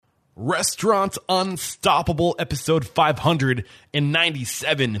Restaurant Unstoppable, episode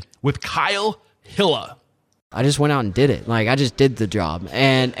 597 with Kyle Hilla. I just went out and did it. Like, I just did the job,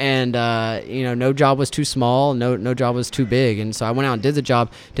 and no job was too small, no job was too big, and so I went out and did the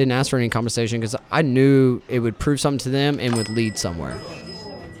job. Didn't ask for any compensation because I knew it would prove something to them and would lead somewhere.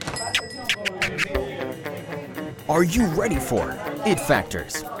 Are you ready for it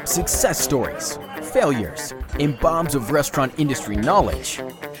factors, success stories, failures, and bombs of restaurant industry knowledge?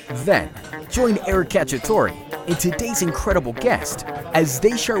 Then, join Eric Cacciatore and today's incredible guest as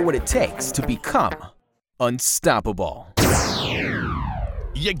they share what it takes to become unstoppable.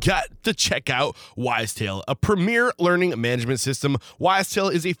 You got to check out Wisetail, a premier learning management system.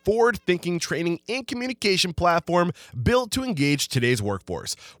 Wisetail is a forward-thinking training and communication platform built to engage today's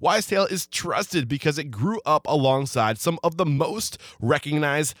workforce. Wisetail is trusted because it grew up alongside some of the most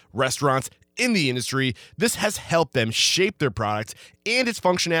recognized restaurants in the industry. This has helped them shape their product and its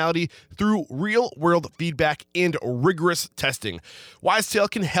functionality through real-world feedback and rigorous testing.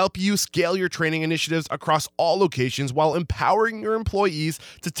 Wisetail can help you scale your training initiatives across all locations while empowering your employees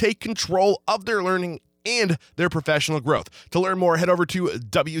to take control of their learning and their professional growth. To learn more, head over to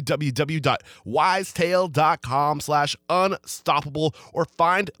www.wisetail.com/unstoppable or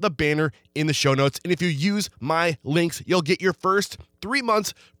find the banner in the show notes. And if you use my links, you'll get your first 3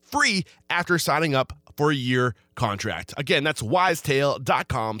 months free after signing up for a year contract. Again, that's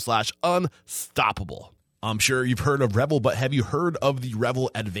wisetail.com/unstoppable. I'm sure you've heard of Revel, but have you heard of the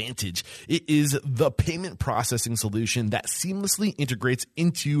Revel Advantage? It is the payment processing solution that seamlessly integrates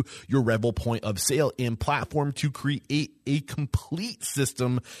into your Revel point of sale and platform to create a complete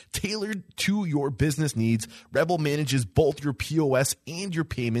system tailored to your business needs. Revel manages both your POS and your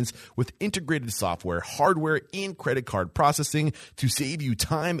payments with integrated software, hardware, and credit card processing to save you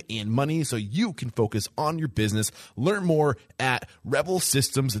time and money so you can focus on your business. Learn more at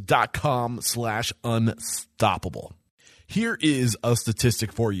revelsystems.com/unstoppable. Here is a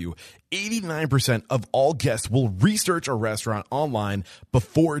statistic for you. 89% of all guests will research a restaurant online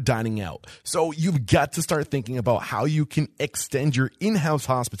before dining out. So you've got to start thinking about how you can extend your in-house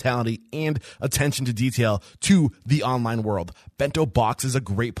hospitality and attention to detail to the online world. Bento Box is a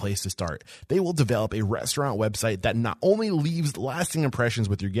great place to start. They will develop a restaurant website that not only leaves lasting impressions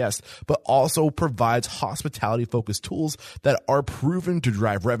with your guests, but also provides hospitality-focused tools that are proven to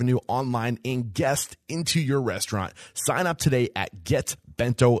drive revenue online and guests into your restaurant. Sign up today at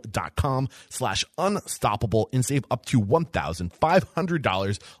getbento.com/unstoppable and save up to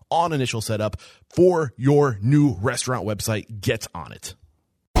 $1,500 on initial setup for your new restaurant website. Get on it.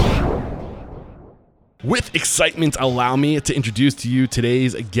 With excitement, allow me to introduce to you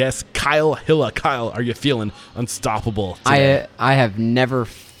today's guest, Kyle Hilla. Kyle, are you feeling unstoppable today? I have never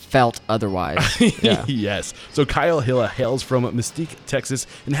felt otherwise. Yeah. Yes. So Kyle Hilla hails from Mesquite, Texas,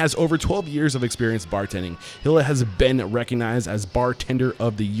 and has over 12 years of experience bartending. Hilla has been recognized as Bartender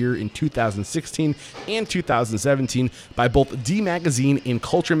of the Year in 2016 and 2017 by both D Magazine and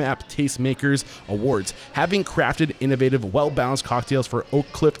Culture Map Tastemakers Awards. Having crafted innovative, well-balanced cocktails for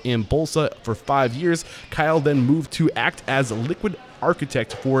Oak Cliff and Bolsa for 5 years, Kyle then moved to act as a liquid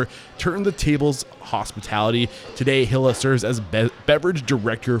architect for Turn the Tables Hospitality. Today, Hilla serves as beverage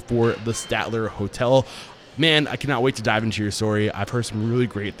director for the Statler Hotel. Man, I cannot wait to dive into your story. I've heard some really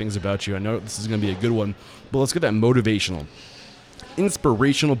great things about you. I know this is going to be a good one, but let's get that motivational,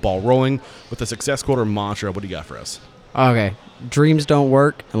 inspirational ball rolling with a success quote or mantra. What do you got for us? Okay. Dreams don't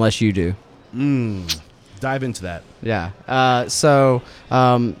work unless you do. Dive into that. Yeah. So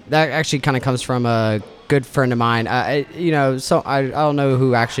that actually kind of comes from a good friend of mine. So I don't know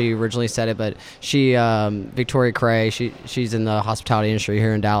who actually originally said it, but she, Victoria Cray, she's in the hospitality industry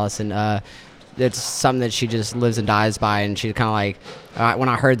here in Dallas, and it's something that she just lives and dies by. And she's kind of like, when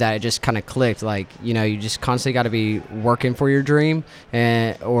I heard that, it just kind of clicked. Like, you just constantly got to be working for your dream,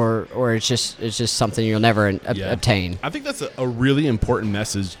 or it's just something you'll never obtain. I think that's a really important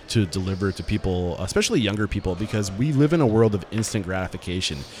message to deliver to people, especially younger people, because we live in a world of instant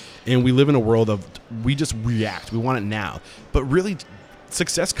gratification, and we live in a world of we just react. We want it now, but really,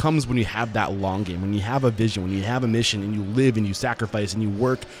 success comes when you have that long game, when you have a vision, when you have a mission, and you live and you sacrifice and you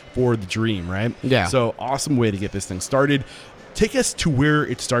work for the dream, right? Yeah. So awesome way to get this thing started. Take us to where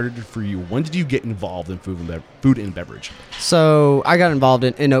it started for you. When did you get involved in food and beverage? So I got involved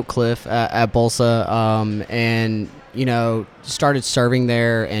in Oak Cliff at Bolsa, and started serving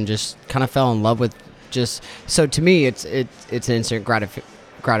there, and just kind of fell in love with so to me it's instant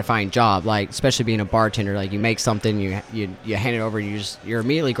gratifying job, like especially being a bartender. Like you make something, you hand it over, and you're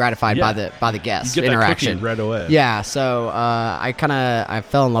immediately gratified by the guest you get interaction that cookie right away. Yeah, so I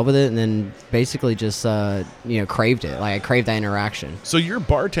fell in love with it, and then basically just craved it. Like I craved that interaction. So your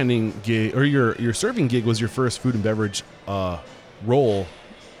bartending gig or your serving gig was your first food and beverage role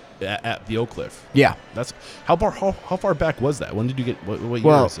at the Oak Cliff. Yeah. That's how far back was that? When did you get what year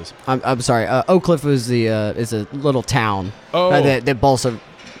Well, was this? I'm sorry. Oak Cliff was is a little town that Bolsa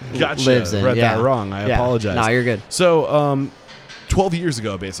Gotcha. lives in. Read Yeah. that wrong. I apologize. No, you're good. So 12 years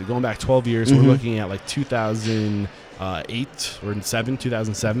ago, basically going back 12 years, we're looking at like 2008 or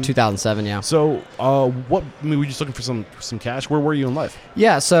 2007. 2007, yeah. So were you just looking for some cash? Where were you in life?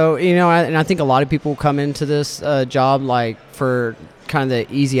 Yeah, so I think a lot of people come into this job like for kind of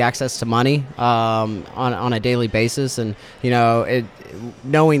the easy access to money on a daily basis, and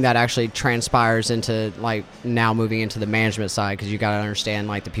knowing that actually transpires into like now moving into the management side, because you got to understand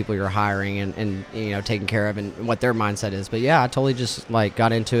like the people you're hiring and taking care of and what their mindset is. But yeah, I totally just like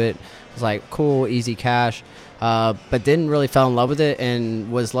got into it. It was like cool, easy cash. But then really fell in love with it,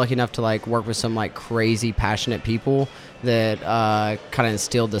 and was lucky enough to like work with some like crazy passionate people that kind of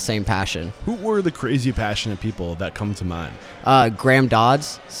instilled the same passion. Who were the crazy passionate people that come to mind? Graham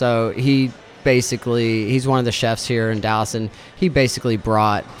Dodds. So he's one of the chefs here in Dallas, and he basically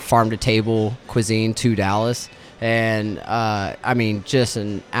brought farm to table cuisine to Dallas. And just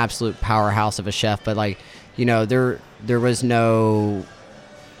an absolute powerhouse of a chef. But like, there was no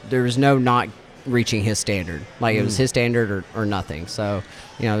not reaching his standard. Like it was his standard or nothing. So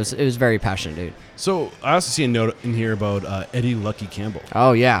it was very passionate dude. So I also see a note in here about Eddie Lucky Campbell.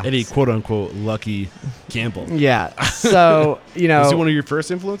 Oh yeah, Eddie quote unquote Lucky Campbell. Yeah. So was he one of your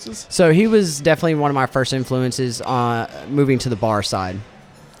first influences? So he was definitely one of my first influences on moving to the bar side.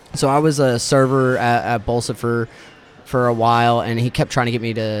 So I was a server at Bolsa for a while, and he kept trying to get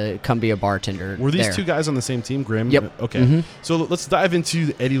me to come be a bartender. Were these there. two guys on the same team, Graham? Yep. Okay. So let's dive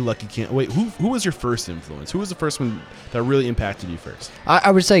into Eddie Lucky Campbell. Wait, who was your first influence? Who was the first one that really impacted you first?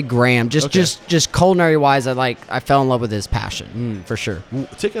 I would say Graham. Just culinary wise, I fell in love with his passion for sure. Well,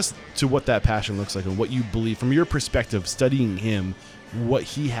 take us to what that passion looks like and what you believe from your perspective, studying him, what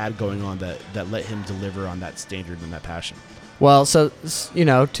he had going on that let him deliver on that standard and that passion. Well, so,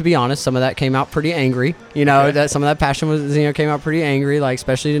 to be honest, some of that came out pretty angry. That some of that passion was, came out pretty angry, like,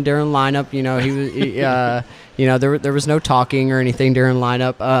 especially during lineup. There was no talking or anything during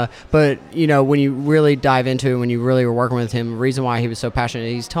lineup. But, when you really dive into it, when you really were working with him, the reason why he was so passionate,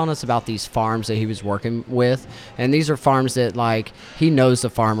 he's telling us about these farms that he was working with. And these are farms that, like, he knows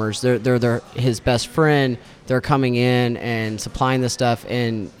the farmers. They're his best friend. They're coming in and supplying the stuff.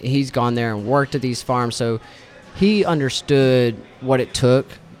 And he's gone there and worked at these farms. So he understood what it took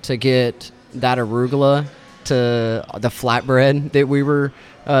to get that arugula to the flatbread that we were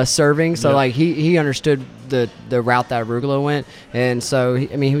serving. So like he understood the route that arugula went, and so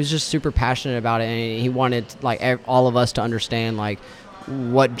he was just super passionate about it, and he wanted like all of us to understand like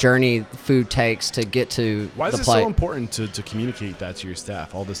what journey food takes to get to the plate. Why is it so important to communicate that to your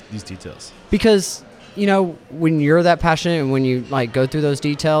staff, all these details? Because when you're that passionate and when you like go through those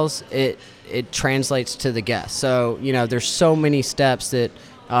details, it translates to the guest. So, there's so many steps that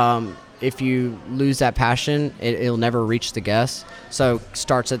if you lose that passion, it'll never reach the guest. So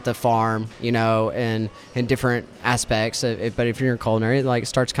starts at the farm, and in different aspects. But if you're in culinary, like it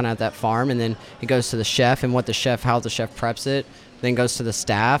starts kind of at that farm, and then it goes to the chef and how the chef preps it, then goes to the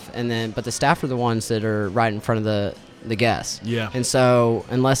staff, but the staff are the ones that are right in front of the guests. Yeah. And so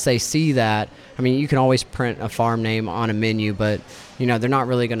unless they see that, you can always print a farm name on a menu, but they're not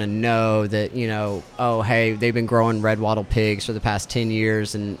really going to know that, oh, hey, they've been growing red wattle pigs for the past 10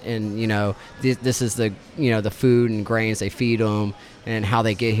 years. And this is the, the food and grains they feed them and how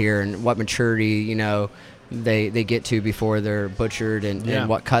they get here and what maturity, they get to before they're butchered and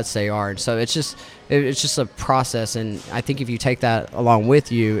what cuts they are. And so it's just a process. And I think if you take that along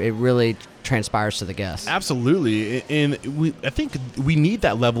with you, it really transpires to the guests. Absolutely. And I think we need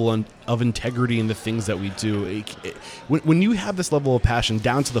that level of integrity in the things that we do. When you have this level of passion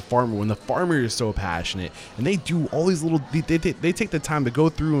down to the farmer, when the farmer is so passionate and they do all these little, they take the time to go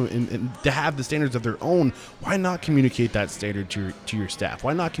through and to have the standards of their own, why not communicate that standard to your staff?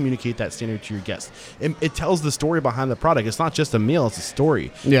 Why not communicate that standard to your guests? It tells the story behind the product. It's not just a meal, it's a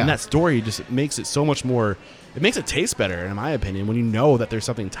story. Yeah. And that story just makes it so much more. It makes it taste better, in my opinion, when you know that there's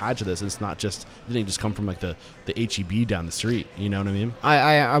something tied to this. And it's not just, it didn't just come from like the HEB down the street. You know what I mean?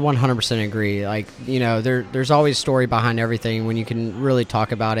 I 100% agree. Like, there's always story behind everything. When you can really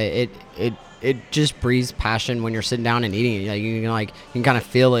talk about it, it just breathes passion when you're sitting down and eating it. Like, you can kind of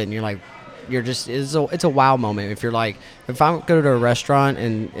feel it, and you're like, you're just it's a wow moment. If you're like, if I go to a restaurant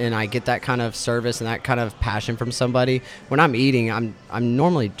and I get that kind of service and that kind of passion from somebody, when I'm eating, I'm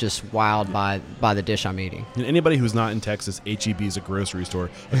normally just wowed by the dish I'm eating. And anybody who's not in Texas, HEB is a grocery store,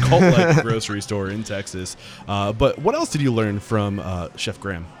 a cult-like grocery store in Texas. But what else did you learn from Chef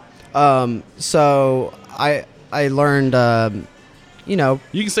Graham? So I learned, you know,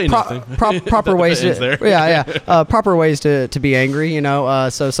 you can say nothing. Proper ways ends to, there. proper ways to be angry. You know,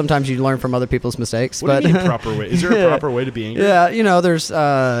 so sometimes you learn from other people's mistakes. What do you mean proper way? Is there a proper way to be angry? Yeah, you know, there's.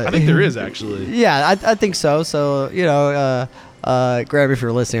 I think there is actually. Yeah, I think so. So you know, Graham, if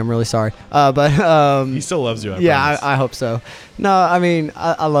you're listening, I'm really sorry. But he still loves you. I hope so. No, I mean,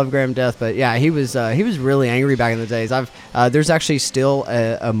 I love Graham to death, but yeah, he was really angry back in the days. There's actually still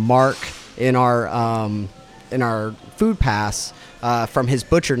a mark in our food pass from his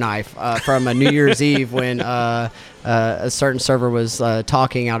butcher knife from a New Year's Eve when a certain server was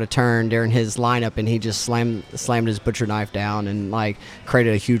talking out of turn during his lineup, and he just slammed his butcher knife down and like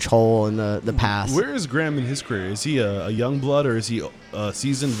created a huge hole in the pass. Where is Graham in his career? Is he a young blood, or is he a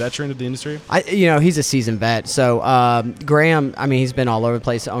seasoned veteran of the industry? He's a seasoned vet. So Graham, I mean, he's been all over the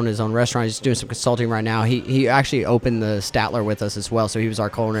place, owned his own restaurant. He's doing some consulting right now. He actually opened the Statler with us as well. So he was our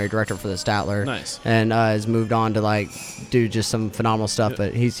culinary director for the Statler. Nice. And has moved on to like do just some phenomenal stuff.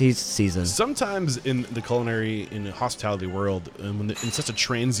 But he's seasoned. Sometimes in the culinary, in the hospitality world, in such a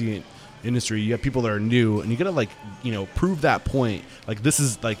transient industry, you have people that are new, and you gotta prove that point. Like this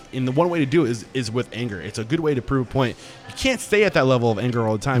is like, in the one way to do it is with anger. It's a good way to prove a point. You can't stay at that level of anger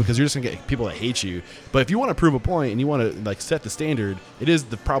all the time because you're just gonna get people that hate you. But if you want to prove a point and you want to like set the standard, it is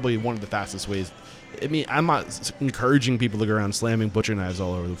probably one of the fastest ways. I mean, I'm not encouraging people to go around slamming butcher knives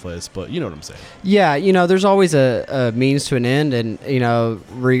all over the place, but you know what I'm saying. Yeah, there's always a means to an end, and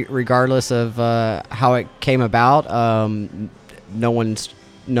regardless of how it came about,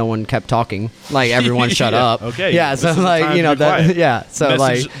 no one kept talking. Like everyone shut up. Okay. Yeah. So like that. Yeah. So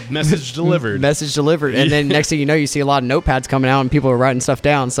message delivered. Message delivered. And then next thing you know, you see a lot of notepads coming out and people are writing stuff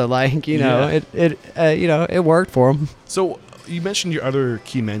down. So like it worked for them. So you mentioned your other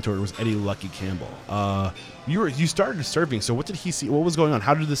key mentor was Eddie Lucky Campbell. You started serving. So what did he see? What was going on?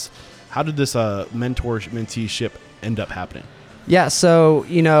 How did this mentor-menteeship end up happening? Yeah. So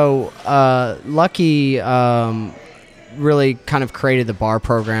Lucky. Really kind of created the bar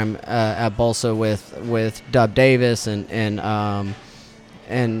program at Bolsa with Dub Davis and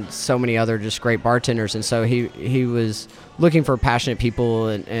so many other just great bartenders, and so he was looking for passionate people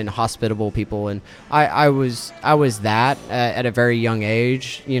and hospitable people, and I was that at a very young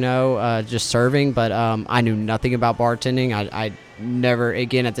age, just serving, but I knew nothing about bartending. I never,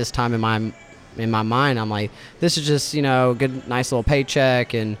 again, at this time in my mind, I'm like, this is just, good, nice little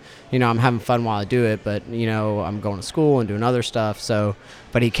paycheck, and, I'm having fun while I do it, but, I'm going to school and doing other stuff. So,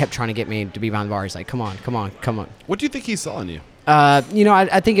 but he kept trying to get me to be behind the bar. He's like, come on. What do you think he saw in you? I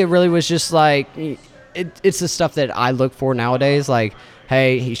think it really was just like, it's the stuff that I look for nowadays. Like,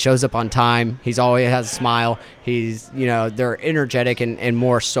 hey, he shows up on time. He's always has a smile. He's, they're energetic and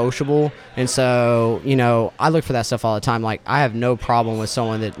more sociable. And so, I look for that stuff all the time. Like, I have no problem with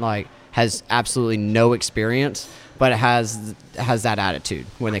someone that like has absolutely no experience, but it has that attitude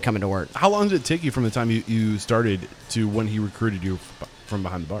when they come into work. How long did it take you from the time you started to when he recruited you from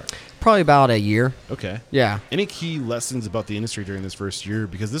behind the bar? Probably about a year. Okay. Yeah. Any key lessons about the industry during this first year?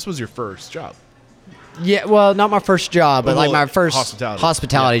 Because this was your first job. Yeah, well, not my first job, but like my first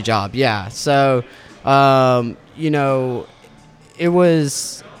hospitality job. Yeah. So, it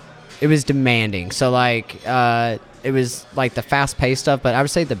was demanding. So like, it was like the fast-paced stuff, but I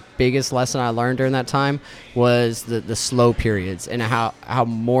would say the biggest lesson I learned during that time was the slow periods and how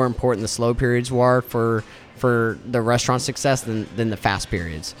more important the slow periods were for the restaurant success than the fast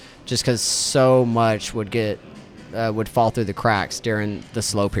periods. Just because so much would fall through the cracks during the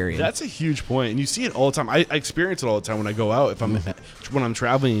slow period. That's a huge point, and you see it all the time. I experience it all the time when I go out. When I'm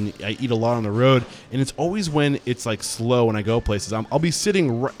traveling, I eat a lot on the road, and it's always when it's like slow when I go places. I'll be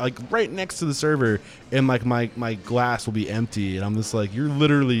sitting right next to the server, and like my glass will be empty, and I'm just like, you're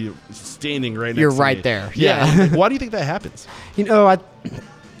literally standing right next to me. You're right there. Yeah. Like, why do you think that happens? I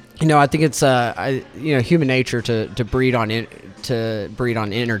think it's human nature to breed on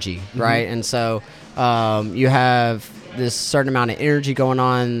energy, right? And so you have this certain amount of energy going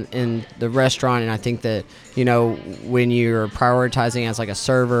on in the restaurant, and I think that when you're prioritizing as like a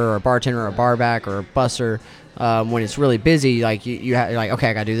server or a bartender or a bar back or a busser, when it's really busy, like you're like, okay,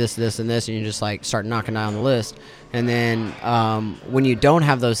 I gotta do this and this, and you just like start knocking down the list. And then when you don't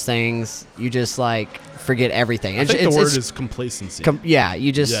have those things, you just like forget everything. I think the word is complacency.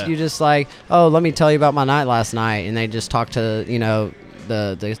 You just like, oh, let me tell you about my night last night, and they just talk to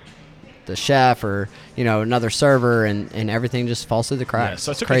the the chef or another server, and everything just falls through the cracks. Yeah,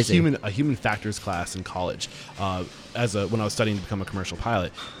 so I took Crazy. a human factors class in college when I was studying to become a commercial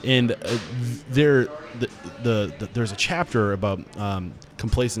pilot, and there's a chapter about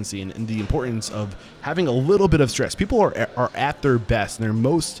complacency and the importance of having a little bit of stress. People are at their best and they're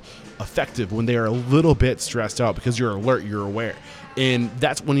most effective when they are a little bit stressed out because you're alert, you're aware. And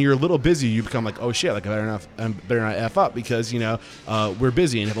that's when you're a little busy, you become like, oh shit, like I better not F up because we're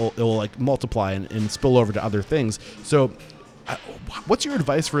busy, and it will like multiply and spill over to other things. So what's your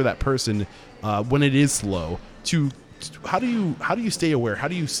advice for that person when it is slow? How do you stay aware? How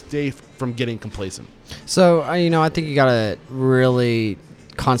do you stay from getting complacent? So I think you gotta really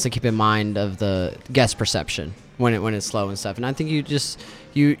constantly keep in mind of the guest perception when it's slow and stuff. And I think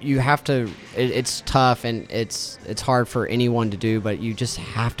you have to. It's tough and it's hard for anyone to do, but you just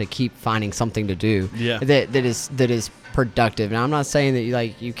have to keep finding something to do. Yeah. That is productive. And I'm not saying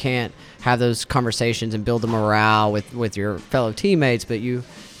that you can't have those conversations and build the morale with your fellow teammates, but you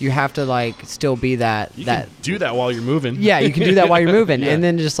have to still be that. You can do that while you're moving. Yeah, you can do that while you're moving. Yeah. And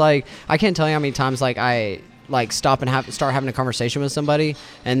then just I can't tell you how many times I stop and start having a conversation with somebody,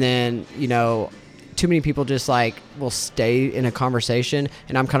 and then too many people just will stay in a conversation,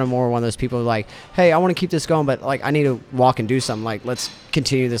 and I'm kind of more one of those people hey, I want to keep this going, but I need to walk and do something. Let's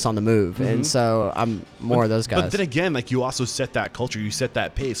continue this on the move. Mm-hmm. And so I'm more of those guys. But then again, you also set that culture, you set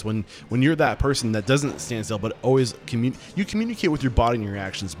that pace when you're that person that doesn't stand still, but always you communicate with your body and your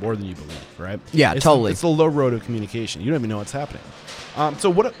actions more than you believe, right? Yeah, totally. It's the low road of communication. You don't even know what's happening. So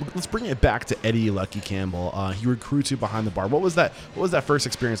let's bring it back to Eddie Lucky Campbell. He recruits you behind the bar. What was that first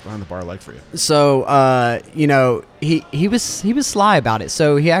experience behind the bar like for you? So he was sly about it.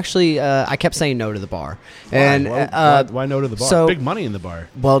 So he actually I kept saying no to the bar. Why? And why no to the bar? So, big money in the bar.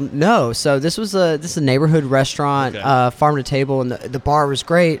 Well, no. So this is a neighborhood restaurant, Okay. farm to table, and the bar was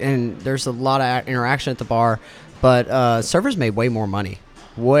great, and there's a lot of interaction at the bar, but servers made way more money.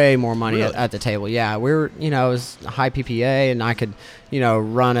 Really? at the table. Yeah, we were, it was high PPA, and I could,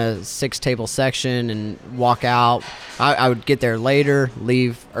 run a 6-table section and walk out. I would get there later,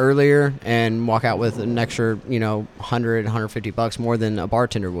 leave earlier, and walk out with an extra, $100, $150 more than a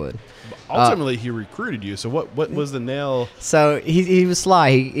bartender would. Ultimately, he recruited you. So what was the nail? So he was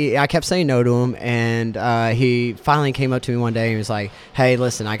sly. I kept saying no to him, and he finally came up to me one day and was like, "Hey,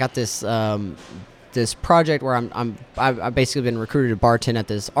 listen, I got this this project where I've basically been recruited to bartend at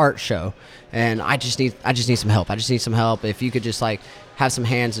this art show, and I just need some help. I just need some help. If you could just have some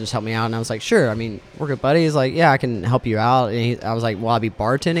hands and just help me out." And I was like, "Sure. I mean, we're good buddies." He's like, "Yeah, I can help you out." And I was like, "Will I be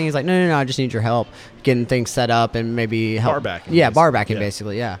bartending?" He's like, No, I just need your help getting things set up and maybe help. Bar backing. Yeah, bar backing,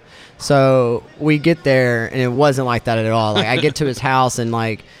 basically. Yeah. So we get there, and it wasn't like that at all. I get to his house, and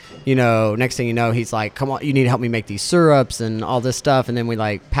next thing you know, he's like, "Come on, you need to help me make these syrups and all this stuff." And then we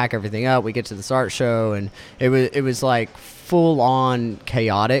pack everything up. We get to this art show, and it was full on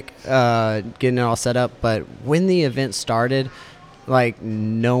chaotic, getting it all set up. But when the event started,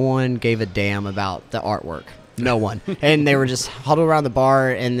 no one gave a damn about the artwork. No one. And they were just huddled around the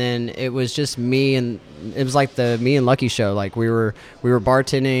bar, and then it was just me, and it was like the Me and Lucky show. We were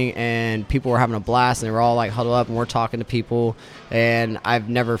bartending, and people were having a blast, and they were all huddled up, and we're talking to people, and I've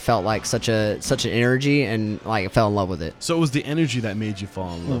never felt such an energy, and I fell in love with it. So it was the energy that made you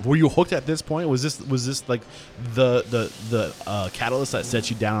fall in love. Were you hooked at this point? Was this the catalyst that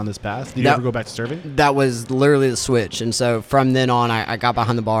set you down on this path? Did you ever go back to serving? That was literally the switch, and so from then on, I got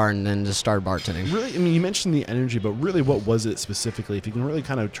behind the bar and then just started bartending. Really, I mean, you mentioned the energy, but really, what was it specifically? If you can really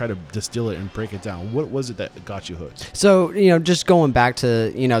kind of try to distill it and break it down, what was it that got you hooked? So, just going back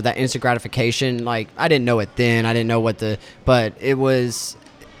to, that instant gratification, I didn't know it then. I didn't know but it was,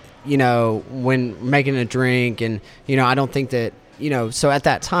 when making a drink, and, I don't think that, so at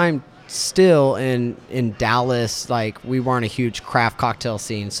that time, still in Dallas, we weren't a huge craft cocktail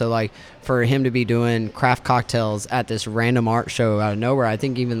scene. So for him to be doing craft cocktails at this random art show out of nowhere, I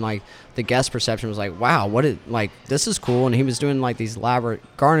think even the guest perception was wow, this is cool. And he was doing these elaborate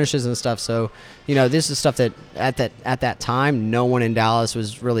garnishes and stuff. So, this is stuff that at that time, no one in Dallas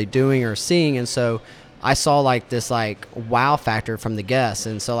was really doing or seeing. And so I saw this wow factor from the guests.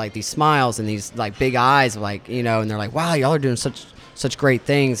 And so these smiles and these big eyes, and they're like, wow, y'all are doing such great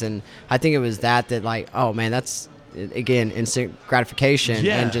things. And I think it was that oh man, that's again instant gratification.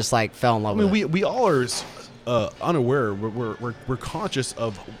 Yeah. And just fell in love with it. We all are unaware. We're conscious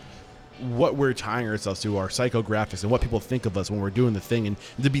of what we're tying ourselves to, our psychographics, and what people think of us when we're doing the thing, and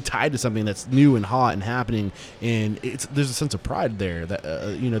to be tied to something that's new and hot and happening, and there's a sense of pride there that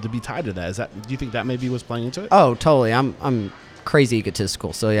to be tied to that. Do you think that maybe was playing into it? Oh, totally. I'm crazy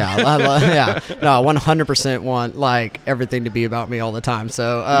egotistical. So yeah, yeah, no, 100% want like everything to be about me all the time.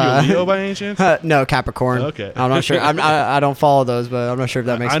 So you a Leo by any chance? no, Capricorn. Okay. I'm not sure. I don't follow those, but I'm not sure if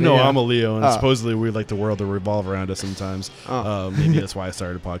that makes. I me, know yeah. I'm a Leo, and supposedly we like the world to revolve around us sometimes. Maybe that's why I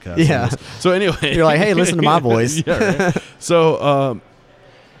started a podcast. Yeah. So anyway, You're like, hey, listen to my voice. Yeah, right. So,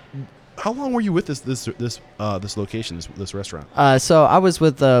 how long were you with this location, this restaurant? So I was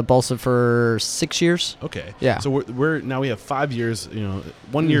with Bolsa for 6 years. Okay. Yeah. So we're now we have 5 years.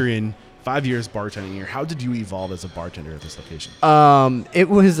 1 year in, 5 years bartending here. How did you evolve as a bartender at this location? It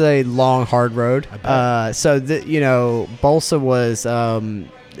was a long, hard road. I bet. So Bolsa was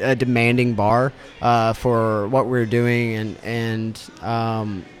a demanding bar for what we were doing, and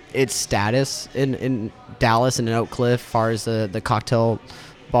its status in Dallas and in Oak Cliff, as far as the cocktail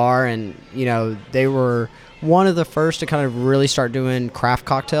bar, and they were one of the first to kind of really start doing craft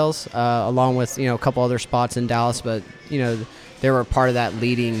cocktails, along with a couple other spots in Dallas, but they were part of that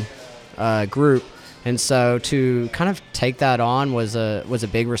leading group. And so to kind of take that on was a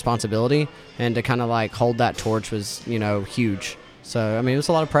big responsibility, and to kind of like hold that torch was huge. So I mean, it was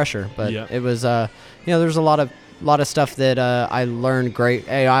a lot of pressure, but it was there's a lot of stuff that I learned great.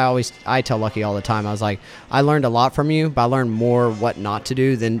 Hey, I tell Lucky all the time, I was like, I learned a lot from you, but I learned more what not to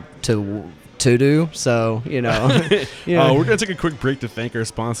do than to do. So we're gonna take a quick break to thank our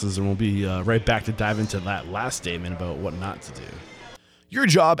sponsors, and we'll be right back to dive into that last statement about what not to do. Your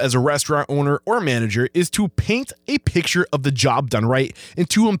job as a restaurant owner or manager is to paint a picture of the job done right and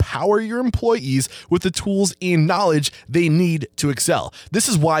to empower your employees with the tools and knowledge they need to excel. This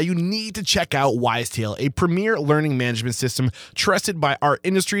is why you need to check out Wisetail, a premier learning management system trusted by our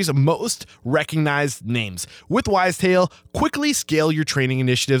industry's most recognized names. With Wisetail, quickly scale your training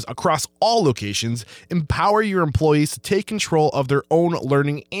initiatives across all locations, empower your employees to take control of their own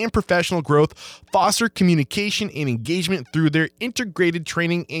learning and professional growth, foster communication and engagement through their integrated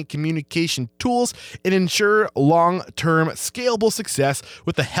training and communication tools, and ensure long-term scalable success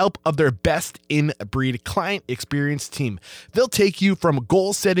with the help of their best-in-breed client experience team. They'll take you from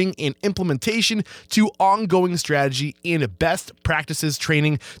goal setting and implementation to ongoing strategy and best practices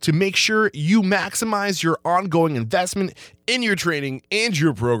training to make sure you maximize your ongoing investment in your training and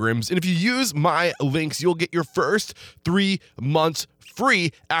your programs. And if you use my links, you'll get your first 3 months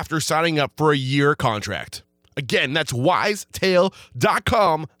free after signing up for a year contract. Again, that's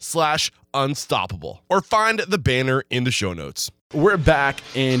wisetail.com/unstoppable, or find the banner in the show notes. We're back,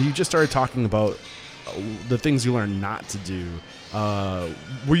 and you just started talking about the things you learned not to do.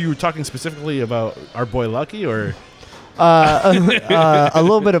 Were you talking specifically about our boy Lucky, or? A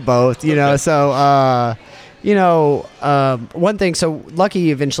little bit of both, Okay. So, one thing, so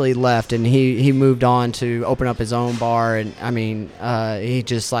Lucky eventually left, and he moved on to open up his own bar, and I mean, he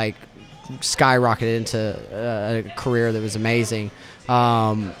just like skyrocketed into a career that was amazing.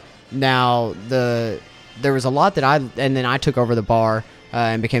 Now there was a lot and then I took over the bar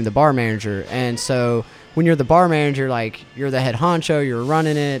and became the bar manager. And so when you're the bar manager, like, you're the head honcho, you're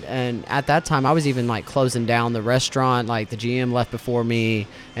running it. And at that time, I was even like closing down the restaurant. Like, the GM left before me,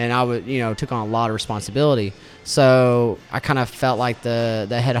 and I would, took on a lot of responsibility. So I kind of felt like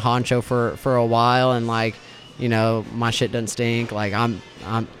the head honcho for a while, and like, my shit doesn't stink. Like, I'm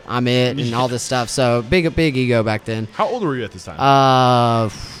it, and all this stuff. So big ego back then. How old were you at this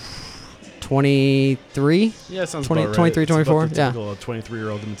time? 23. Yeah, sounds 20, about right. 23, 24. It's about the typical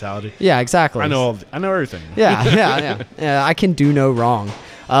 23-year-old mentality. Yeah, exactly. I know everything. Yeah. I can do no wrong.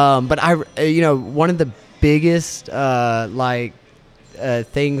 But one of the biggest things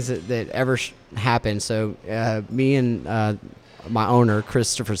that ever happened. So me and my owner,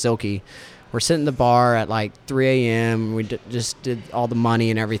 Christopher Silke, we're sitting in the bar at like 3 a.m. We just did all the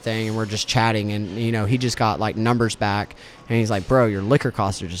money and everything, and we're just chatting. And he just got like numbers back, and he's like, "Bro, your liquor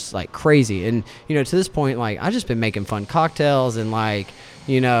costs are just like crazy." And to this point, like, I just been making fun cocktails and like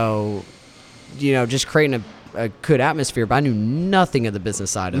just creating a good atmosphere, but I knew nothing of the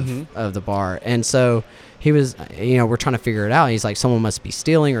business side of the bar. And so he was, we're trying to figure it out. He's like, someone must be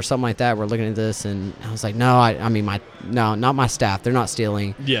stealing or something like that. We're looking at this, and I was like, no, I mean, not my staff. They're not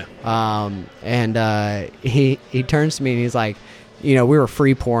stealing. Yeah. And he turns to me and he's like, we were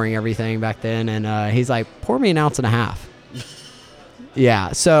free pouring everything back then, and he's like, pour me 1.5 ounces.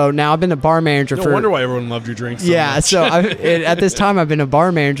 Yeah. So now I've been a bar manager No for. wonder why everyone loved your drinks. So Yeah, much. so at this time I've been a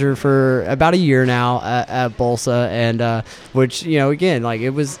bar manager for about a year now at Bolsa, and which again like it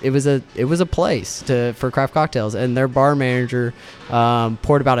was a place for craft cocktails, and their bar manager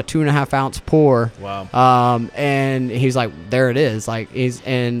poured about a 2.5 ounce pour. Wow. And he's like, there it is. Like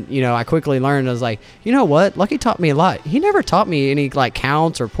I quickly learned. I was like, you know what? Lucky taught me a lot. He never taught me any like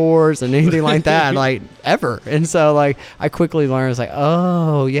counts or pours and anything like that, like ever. And so like I quickly learned. I was like,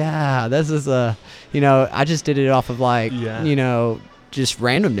 oh yeah, this is I just did it off of like just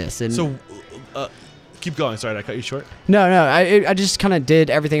randomness. And So, keep going. Sorry, did I cut you short? no, I just kind of did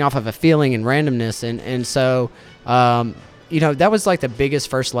everything off of a feeling and randomness, and so that was like the biggest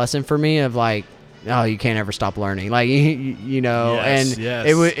first lesson for me of like, oh, you can't ever stop learning, like Yes, and yes.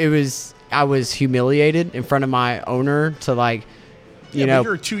 it was I was humiliated in front of my owner to like But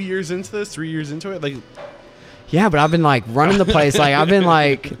you're 2 years into this, 3 years into it, like. Yeah, but I've been like running the place, like I've been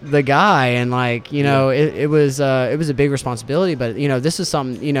like the guy, and like it was a big responsibility, but this is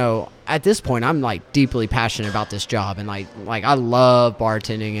something at this point I'm like deeply passionate about this job, and like I love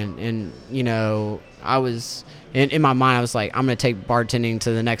bartending, and I was in my mind I was like, I'm gonna take bartending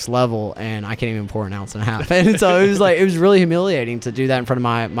to the next level, and I can't even pour an ounce and a half, and so it was really humiliating to do that in front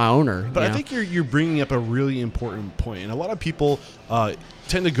of my owner. But I think you're bringing up a really important point, and a lot of people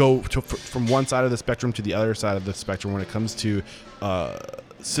tend to go from one side of the spectrum to the other side of the spectrum when it comes to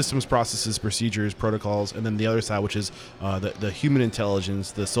systems, processes, procedures, protocols, and then the other side, which is the human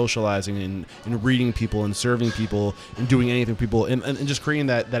intelligence, the socializing and reading people and serving people and doing anything people and just creating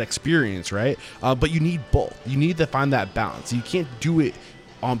that experience, right? But you need both. You need to find that balance. You can't do it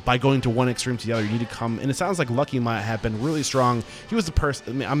by going to one extreme to the other. You need to come, and it sounds like Lucky might have been really strong. He was the person,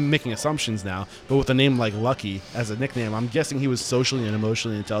 I mean, I'm making assumptions now, but with a name like Lucky as a nickname, I'm guessing he was socially and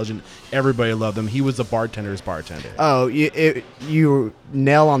emotionally intelligent. Everybody loved him. He was the bartender's bartender. Oh, you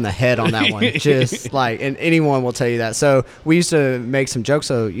nail on the head on that one. Just like, and anyone will tell you that. So we used to make some jokes.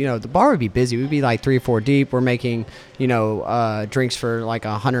 So, the bar would be busy. We'd be like 3 or 4 deep. We're making, drinks for like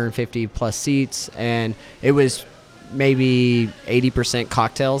 150 plus seats. And it was maybe 80%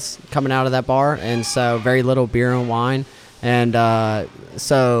 cocktails coming out of that bar, and so very little beer and wine. And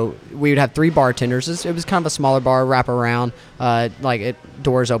so we would have 3 bartenders. It was kind of a smaller bar, wrap around,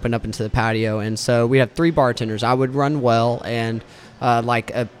 doors opened up into the patio, and so we have 3 bartenders. I would run well, and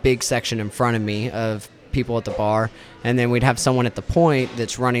like a big section in front of me of people at the bar, and then we'd have someone at the point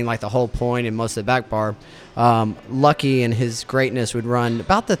that's running like the whole point and most of the back bar. Lucky and his greatness would run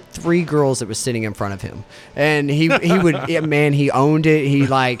about the 3 girls that was sitting in front of him, and he would man, he owned it.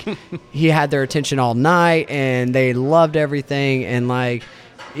 He had their attention all night, and they loved everything, and like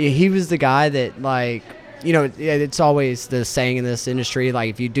he was the guy that like it's always the saying in this industry, like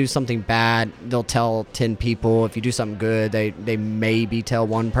if you do something bad, they'll tell 10 people. If you do something good, they maybe tell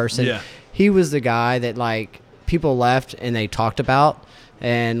 1 person. Yeah. He was the guy that like people left and they talked about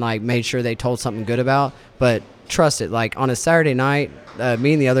and like made sure they told something good about. But trust it, like on a Saturday night,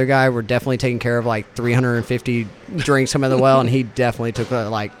 me and the other guy were definitely taking care of like 350 drinks coming out of the well, and he definitely took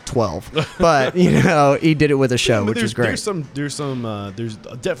like 12. But he did it with a show, which was great. There's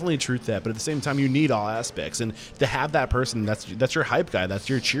definitely truth to that, but at the same time, you need all aspects, and to have that person that's your hype guy, that's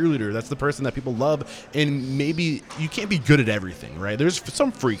your cheerleader, that's the person that people love, and maybe you can't be good at everything, right? There's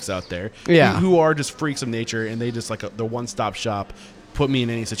some freaks out there, who are just freaks of nature, and they just like the one-stop shop. Put me in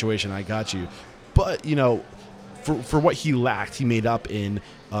any situation, I got you. But for what he lacked, he made up in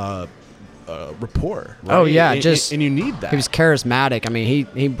rapport. Right? Oh yeah, and you need that. He was charismatic. I mean,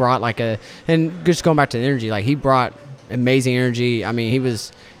 he brought and just going back to the energy, like he brought amazing energy. I mean,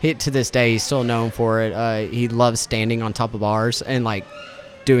 he to this day he's still known for it. He loves standing on top of bars and like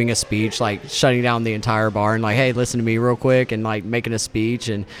doing a speech, like shutting down the entire bar and like, hey, listen to me real quick, and like making a speech.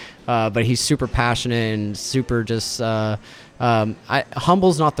 And but he's super passionate and super just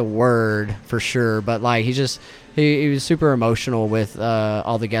humble's not the word for sure, but like he was super emotional with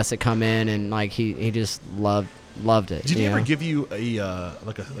all the guests that come in, and like he just loved it. Did he ever give you a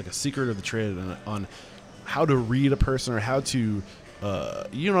like a secret of the trade on how to read a person, or how to you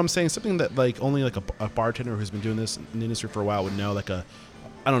know what I'm saying, something that like only like a bartender who's been doing this in the industry for a while would know, like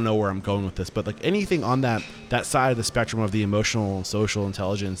I don't know where I'm going with this, but like anything on that side of the spectrum of the emotional and social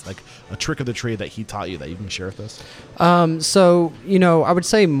intelligence, like a trick of the trade that he taught you that you can share with us? So I would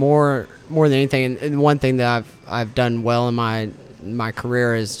say more than anything, and one thing that I've done well in my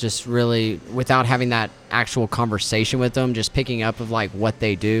career is just really, without having that actual conversation with them, just picking up of like what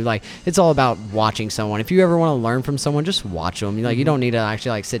they do. Like it's all about watching someone. If you ever want to learn from someone, just watch them. Like you don't need to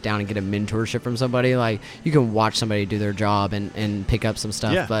actually like sit down and get a mentorship from somebody. Like you can watch somebody do their job and pick up some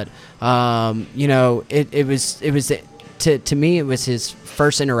stuff. Yeah. But it was to me, it was his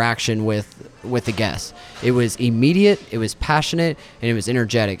first interaction with the guests. It was immediate, it was passionate, and it was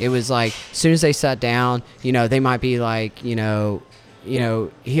energetic. It was like, as soon as they sat down, they might be like, he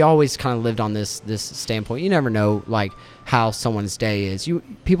always kind of lived on this standpoint. You never know, like, how someone's day is.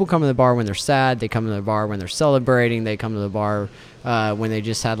 People come to the bar when they're sad. They come to the bar when they're celebrating. They come to the bar when they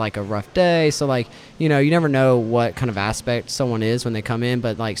just had like a rough day. So like, you never know what kind of aspect someone is when they come in.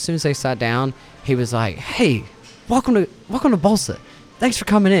 But like, as soon as they sat down, he was like, "Hey, welcome to Bolsa. Thanks for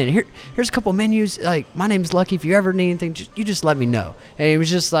coming in. Here's a couple menus. Like, my name's Lucky. If you ever need anything, you just let me know." And it was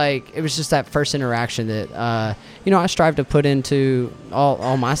just that first interaction that, I strive to put into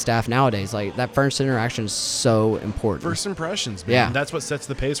all my staff nowadays. Like, that first interaction is so important. First impressions, man. Yeah. That's what sets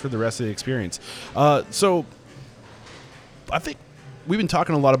the pace for the rest of the experience. So I think we've been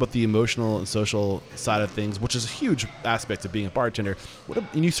talking a lot about the emotional and social side of things, which is a huge aspect of being a bartender.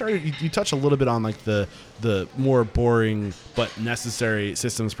 And you touched a little bit on like the more boring but necessary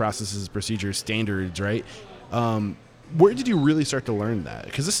systems, processes, procedures, standards, right? Where did you really start to learn that?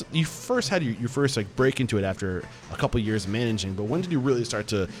 Because you first had your first like break into it after a couple of years of managing, but when did you really start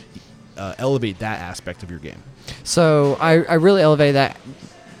to elevate that aspect of your game? So I really elevated that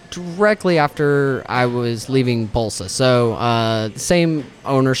directly after I was leaving Bolsa. So same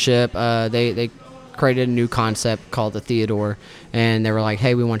ownership. They created a new concept called the Theodore, and they were like,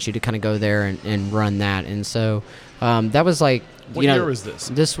 "Hey, we want you to kind of go there and run that." And so that was like, what year was this?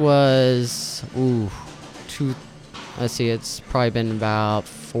 This was let's see, it's probably been about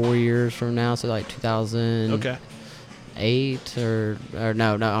 4 years from now, so like 2008 or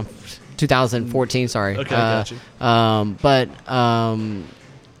no, 2014. Sorry. Okay, gotcha.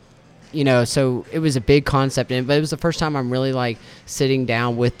 So it was a big concept, but it was the first time I'm really like sitting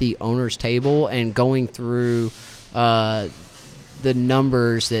down with the owner's table and going through the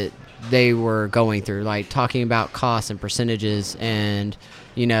numbers that they were going through, like talking about costs and percentages and,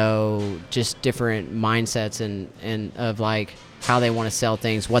 just different mindsets and of like how they want to sell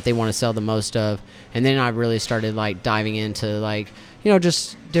things, what they want to sell the most of. And then I really started like diving into like,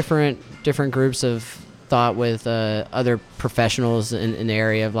 just different groups of thought with other professionals in the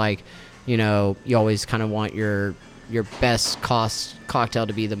area of like, you always kind of want your best cost cocktail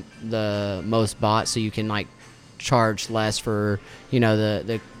to be the most bought, so you can like charge less for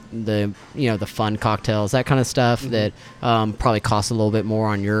the fun cocktails, that kind of stuff. Mm-hmm. That probably costs a little bit more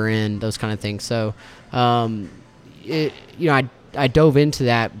on your end, those kind of things. So I dove into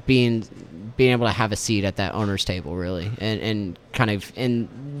that being able to have a seat at that owner's table, really, and something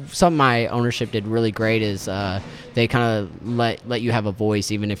my ownership did really great is they kind of let you have a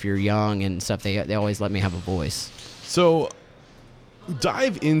voice, even if you're young and stuff. They always let me have a voice. So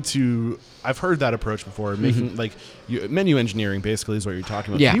dive into, I've heard that approach before, making like menu engineering basically is what you're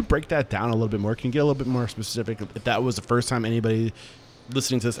talking about. Yeah. Can you break that down a little bit more? Can you get a little bit more specific? If that was the first time anybody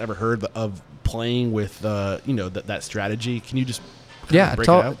listening to this ever heard of playing with that strategy, can you just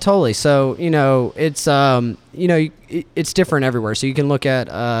totally. So it's it's different everywhere. So you can look at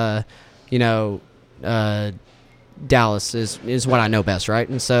Dallas is what I know best, right?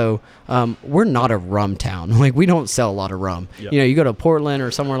 And so we're not a rum town. Like, we don't sell a lot of rum. Yep. You go to Portland or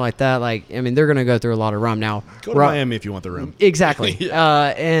somewhere like that. Like, I mean, they're going to go through a lot of rum now. Go to Miami if you want the rum. Exactly.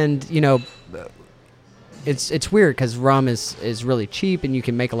 Yeah. And it's weird because rum is really cheap and you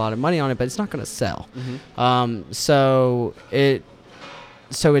can make a lot of money on it, but it's not going to sell. Mm-hmm. So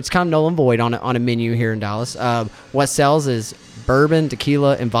it's kind of null and void on a menu here in Dallas. What sells is bourbon,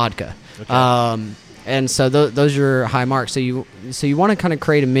 tequila, and vodka. Okay. And so those are high marks. So you want to kind of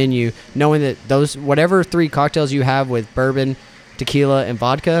create a menu knowing that those, whatever three cocktails you have with bourbon, tequila, and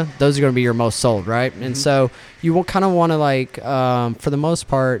vodka, those are going to be your most sold, right? Mm-hmm. And so you will kind of want to like, for the most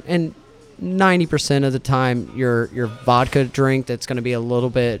part, and 90% of the time, your vodka drink that's going to be a little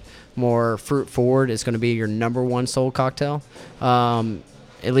bit more fruit forward is going to be your number one sold cocktail.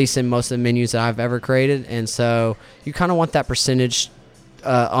 At least in most of the menus that I've ever created. And so you kind of want that percentage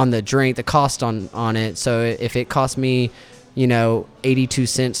on the drink, the cost on it. So if it costs me, 82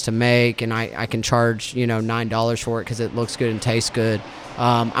 cents to make, and I can charge, $9 for it because it looks good and tastes good,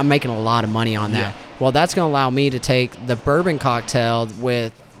 I'm making a lot of money on that. Yeah. Well, that's going to allow me to take the bourbon cocktail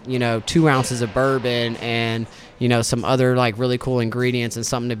with, 2 ounces of bourbon and, some other like really cool ingredients and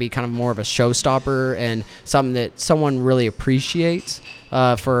something to be kind of more of a showstopper and something that someone really appreciates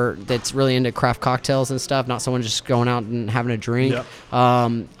that's really into craft cocktails and stuff, not someone just going out and having a drink. Yep.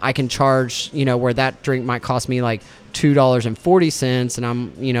 I can charge, where that drink might cost me like $2.40 and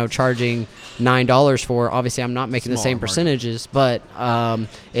I'm, charging $9 for it. Obviously, I'm not making the same percentages, but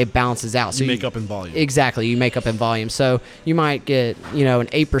it balances out. So you make up in volume. Exactly. You make up in volume. So you might get, an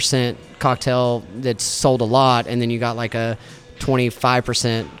 8% cocktail that's sold a lot, and then you got like a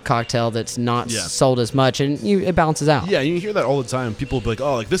 25% cocktail that's not sold as much, and it balances out. Yeah, you hear that all the time. People will be like,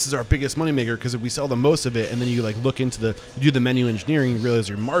 oh, like this is our biggest moneymaker because we sell the most of it, and then you like look into you do the menu engineering, you realize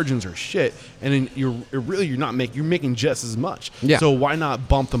your margins are shit, and then you're making just as much. Yeah. So why not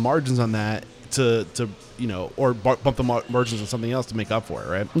bump the margins on that to or bump the margins on something else to make up for it,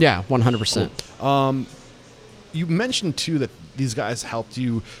 right? Yeah, 100%. You mentioned too that these guys helped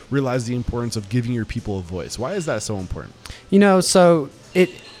you realize the importance of giving your people a voice. Why is that so important? So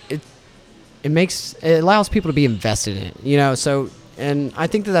it allows people to be invested in it. So, and I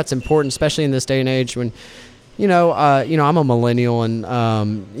think that's important, especially in this day and age when, I'm a millennial, and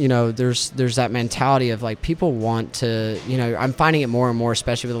there's that mentality of like people want to, I'm finding it more and more,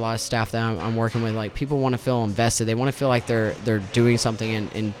 especially with a lot of staff that I'm working with. Like people want to feel invested. They want to feel like they're doing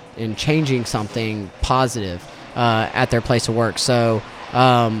something and changing something positive at their place of work. So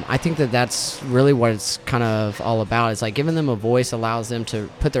I think that's really what it's kind of all about. It's like giving them a voice allows them to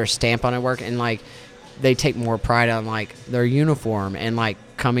put their stamp on their work, and like they take more pride on like their uniform and like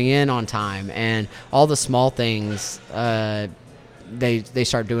coming in on time and all the small things. They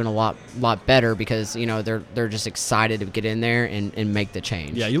start doing a lot better because they're just excited to get in there and make the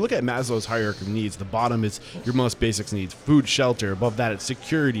change. Yeah, you look at Maslow's hierarchy of needs. The bottom is your most basic needs: food, shelter. Above that, it's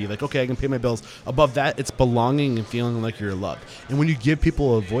security. Like, okay, I can pay my bills. Above that, it's belonging and feeling like you're loved. And when you give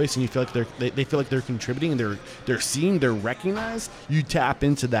people a voice and you feel like they feel like they're contributing and they're seen, they're recognized, you tap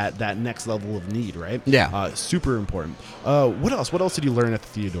into that next level of need, right? Yeah. Super important. What else? What else did you learn at the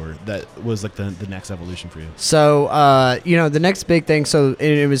Theodore that was like the next evolution for you? So the next big thing, so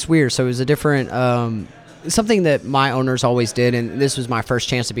it was weird. So it was a different something that my owners always did, and this was my first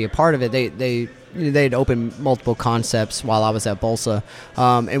chance to be a part of it. They'd opened multiple concepts while I was at Bolsa,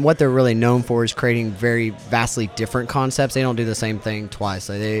 and what they're really known for is creating very vastly different concepts. They don't do the same thing twice.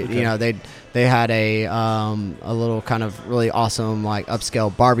 They had a little kind of really awesome like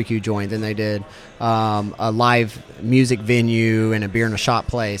upscale barbecue joint. Then they did a live music venue and a beer and a shot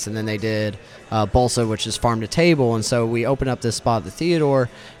place, and then they did Bolsa, which is farm to table. And so we opened up this spot at the Theodore,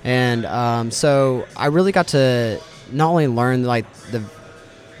 and so I really got to not only learn like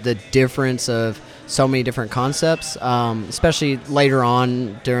the difference of so many different concepts, especially later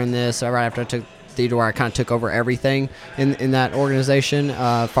on during this, right after I took Theodore, I kind of took over everything in that organization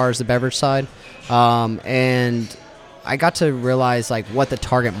as far as the beverage side, and I got to realize like what the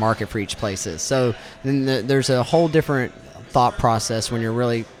target market for each place is. So then there's a whole different thought process when you're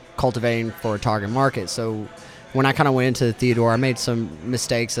really cultivating for a target market. So when I kind of went into the Theodore, I made some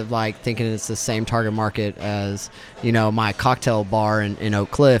mistakes of like thinking it's the same target market as my cocktail bar in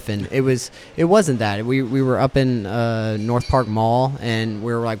Oak Cliff, and it wasn't that. We were up in North Park Mall, and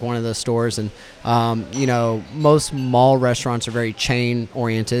we were like one of those stores, and most mall restaurants are very chain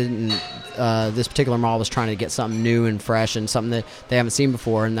oriented, and this particular mall was trying to get something new and fresh and something that they haven't seen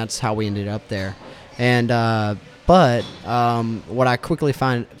before, and that's how we ended up there. And but what I quickly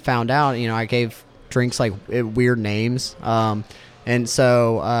found out, I gave drinks like weird names, and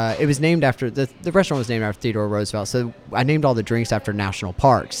so it was named after the restaurant was named after Theodore Roosevelt. So I named all the drinks after national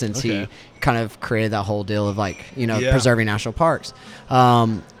parks, since he kind of created that whole deal of like preserving national parks.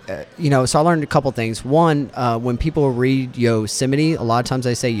 So I learned a couple things. One, when people read Yosemite, a lot of times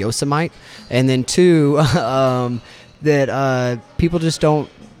they say Yosemite, and then two, that people just don't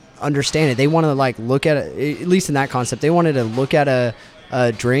understand it. They want to like look at it, at least in that concept. They wanted to look at a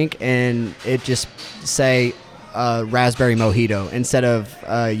drink and it just say raspberry mojito instead of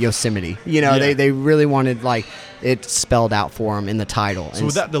Yosemite. They really wanted like it spelled out for them in the title. So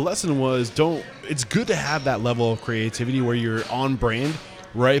the lesson was it's good to have that level of creativity where you're on brand,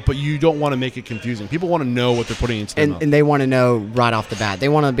 right? But you don't want to make it confusing. People want to know what they're putting into their mouth. And they want to know right off the bat. They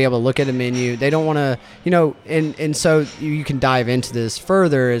want to be able to look at a menu. They don't want to, and so you can dive into this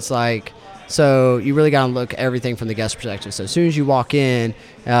further. It's like, so you really got to look at everything from the guest perspective. So as soon as you walk in,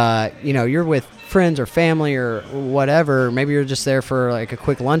 you're with friends or family or whatever. Maybe you're just there for like a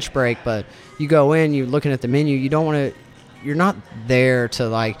quick lunch break, but you go in, you're looking at the menu. You're not there to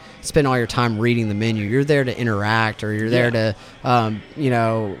like spend all your time reading the menu. You're there to interact, or you're there to,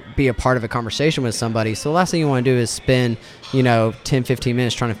 be a part of a conversation with somebody. So the last thing you want to do is spend, 10, 15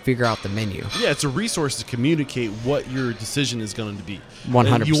 minutes trying to figure out the menu. Yeah, it's a resource to communicate what your decision is going to be.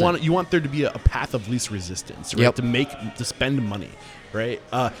 100%. You want there to be a path of least resistance, right? Yep. To spend money, right?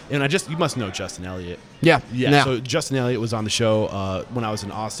 And you must know Justin Elliott. Yeah. So Justin Elliott was on the show when I was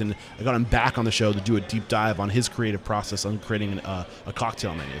in Austin. I got him back on the show to do a deep dive on his creative process on creating a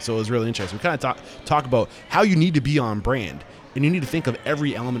cocktail menu. So it was really interesting. We kind of talk about how you need to be on brand. and you need to think of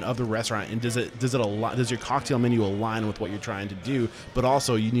every element of the restaurant, and does your cocktail menu align with what you're trying to do? But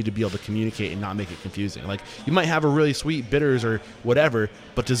also, you need to be able to communicate and not make it confusing. Like, you might have a really sweet bitters or whatever,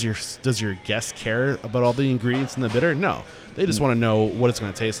 but does your guest care about all the ingredients in the bitter? No, they just want to know what it's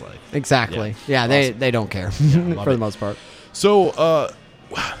going to taste like. Exactly. Yeah, Awesome. they don't care love for it. the most part. So,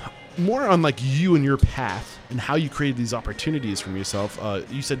 more on like you and your path and how you created these opportunities from yourself.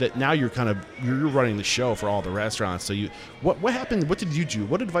 You said that now you're running the show for all the restaurants. So what happened? What did you do?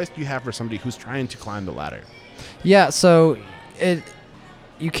 What advice do you have for somebody who's trying to climb the ladder? Yeah, so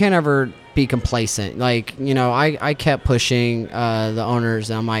you can't ever be complacent. Like, you know, I kept pushing the owners,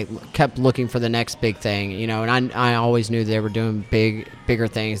 and kept looking for the next big thing, you know, and I always knew they were doing bigger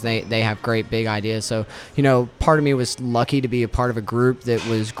things. They have great big ideas. So, you know, part of me was lucky to be a part of a group that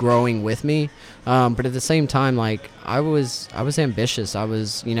was growing with me. But at the same time, like, I was ambitious. I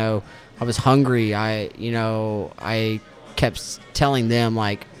was hungry. I kept telling them,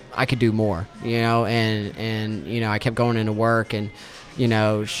 like, I could do more, you know, and you know, I kept going into work and, you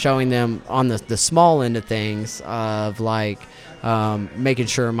know, showing them on the small end of things of like making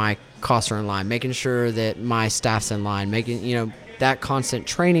sure my costs are in line, making sure that my staff's in line, making, you know, that constant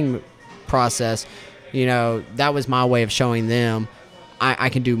training process, you know, that was my way of showing them I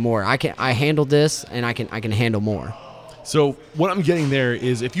can do more. I handle this, and I can handle more. So what I'm getting there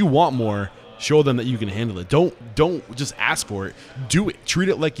is, if you want more, show them that you can handle it. Don't just ask for it. Do it. Treat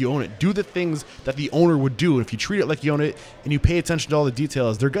it like you own it. Do the things that the owner would do. And if you treat it like you own it and you pay attention to all the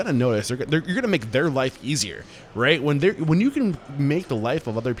details, they're gonna notice. You're gonna make their life easier, right? When you can make the life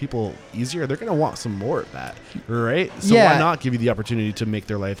of other people easier, they're gonna want some more of that, right? So Yeah. why not give you the opportunity to make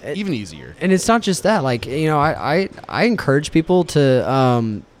their life even easier? And it's not just that. Like, you know, I encourage people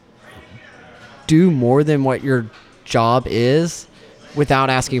to do more than what your job is, without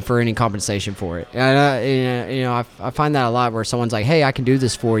asking for any compensation for it. And, you know, I find that a lot, where someone's like, hey, I can do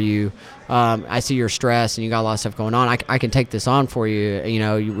this for you. I see you're stressed and you got a lot of stuff going on. I can take this on for you. You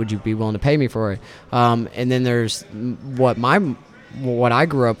know, would you be willing to pay me for it? And then there's what I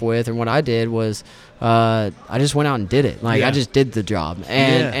grew up with, and what I did was I just went out and did it. Like, Yeah. I just did the job,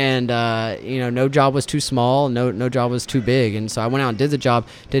 and you know, no job was too small, no job was too big, and so I went out and did the job.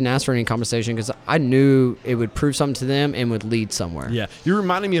 Didn't ask for any compensation because I knew it would prove something to them and would lead somewhere. Yeah, you're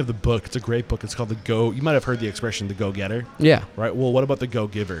reminding me of the book. It's a great book. It's called The Go. You might have heard the expression "the go-getter." Yeah. Right. Well, what about the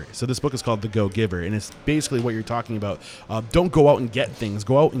go-giver? So this book is called The Go-Giver, and it's basically what you're talking about. Don't go out and get things.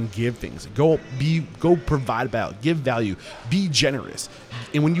 Go out and give things. Go provide value. Give value. Be generous.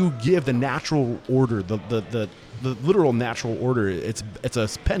 And when you give, the natural order, the literal natural order, it's a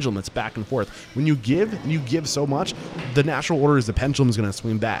pendulum. It's back and forth. When you give so much, the natural order is the pendulum is going to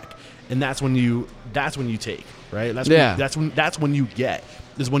swing back, and that's when you take, right? That's when you get,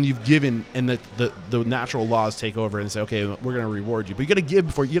 is when you've given, and the natural laws take over and say, okay, we're going to reward you, but you got to give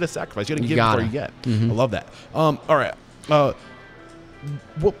before you got to sacrifice. You got to give before you get. Mm-hmm. I love that. All right.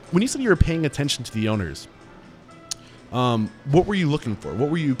 When you said you were paying attention to the owners, what were you looking for? What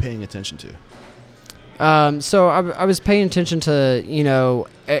were you paying attention to? So I was paying attention to, you know,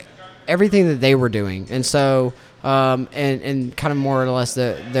 everything that they were doing, and so and kind of more or less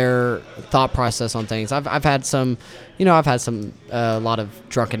their thought process on things. I've had some, you know, a lot of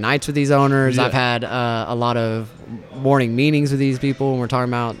drunken nights with these owners. Yeah. I've had a lot of morning meetings with these people, and we're talking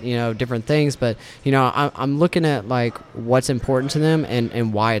about, you know, different things. But, you know, I'm looking at like what's important to them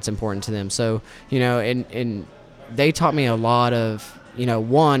and why it's important to them. So, you know, and they taught me a lot of, you know,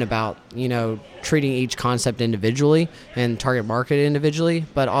 one, about, you know, treating each concept individually and target market individually,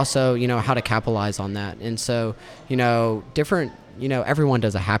 but also, you know, how to capitalize on that. And so, you know, different, you know, everyone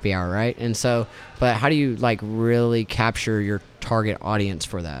does a happy hour, right? And so, but how do you like really capture your target audience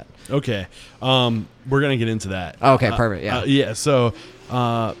for that? Okay. We're going to get into that. Okay, perfect. Yeah. Yeah. So,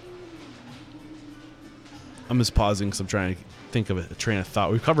 I'm just pausing because I'm trying to think of a train of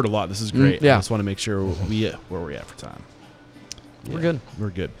thought. We've covered a lot. This is great. Yeah. I just want to make sure where we're at for time. We're good.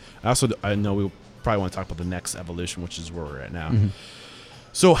 We're good. I know we probably want to talk about the next evolution, which is where we're at now. Mm-hmm.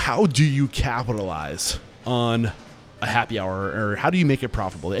 So how do you capitalize on a happy hour, or how do you make it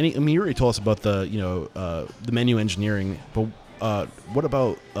profitable? You already told us about the menu engineering, but what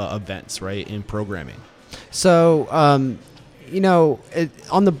about events, right, and programming? So, you know,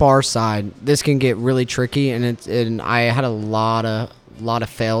 on the bar side, this can get really tricky, and I had a lot of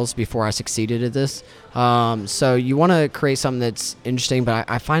fails before I succeeded at this. So you want to create something that's interesting, but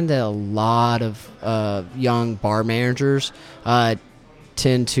I find that a lot of young bar managers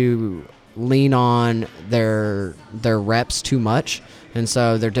tend to lean on their reps too much. And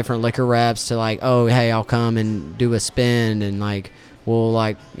so they're different liquor reps to like, oh, hey, I'll come and do a spin and like we'll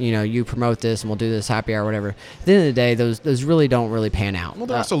like, you promote this and we'll do this happy hour or whatever. At the end of the day, those really don't really pan out. Well,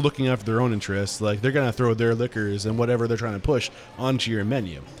 they're also looking after their own interests. Like, they're going to throw their liquors and whatever they're trying to push onto your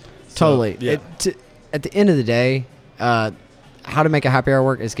menu. Totally. Yeah. At the end of the day, how to make a happy hour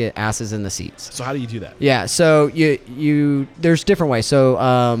work is get asses in the seats. So how do you do that? Yeah, so you there's different ways. So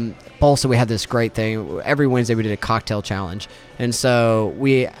Bolsa, we had this great thing. Every Wednesday we did a cocktail challenge, and so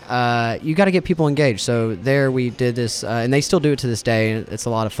you got to get people engaged. So there we did this, and they still do it to this day, and it's a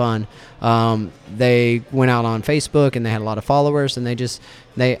lot of fun. They went out on Facebook, and they had a lot of followers, and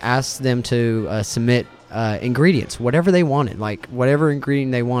they asked them to submit ingredients, whatever they wanted, like whatever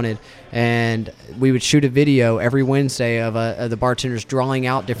ingredient they wanted, and we would shoot a video every Wednesday of the bartenders drawing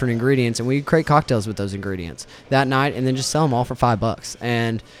out different ingredients, and we'd create cocktails with those ingredients that night, and then just sell them all for $5.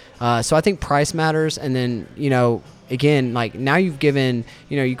 And so I think price matters, and then again, like now you've given,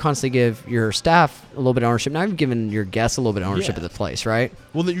 you constantly give your staff a little bit of ownership. Now you've given your guests a little bit of ownership of the place, right?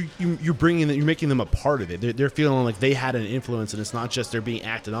 Well, you're bringing that, you're making them a part of it. They're feeling like they had an influence, and it's not just they're being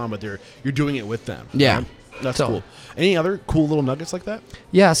acted on, but you're doing it with them. Yeah. Right? That's cool. Any other cool little nuggets like that?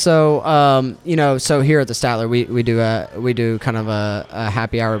 Yeah. So, so here at the Statler, we do kind of a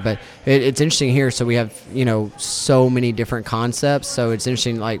happy hour, but it's interesting here. So we have, so many different concepts. So it's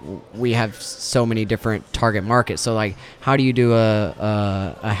interesting. Like we have so many different target markets. So like, how do you do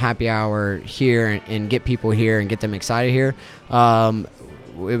a happy hour here and get people here and get them excited here?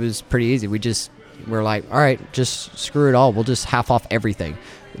 It was pretty easy. We're like, all right, just screw it all. We'll just half off everything.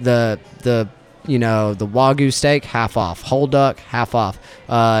 The Wagyu steak, half off. Whole duck, half off.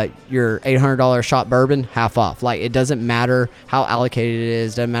 Your $800 shot bourbon, half off. Like, it doesn't matter how allocated it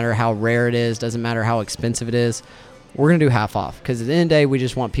is, doesn't matter how rare it is, doesn't matter how expensive it is. We're going to do half off because at the end of the day, we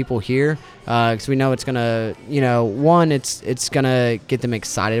just want people here because we know it's going to, one, it's going to get them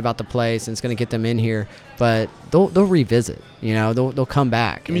excited about the place and it's going to get them in here, but they'll revisit, they'll come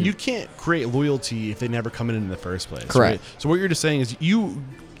back. I mean, you can't create loyalty if they never come in the first place. Correct. Right? So what you're just saying is you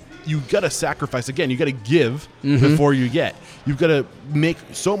got to sacrifice. Again, you got to give before you get. You've got to make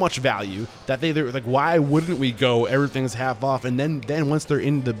so much value that they're like, why wouldn't we go? Everything's half off, and then once they're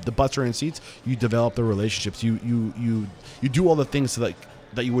in the butts are in seats, you develop the relationships. You do all the things that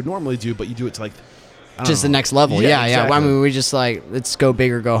you would normally do, but you do it to like just the next level. Yeah. Exactly. Well, I mean, we just like, let's go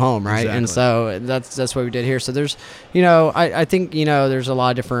big or go home, right? Exactly. And so that's what we did here. So there's, I think, there's a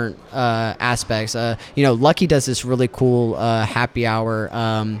lot of different aspects. Lucky does this really cool happy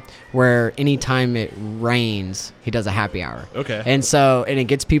hour where anytime it rains, he does a happy hour. Okay. And so, and it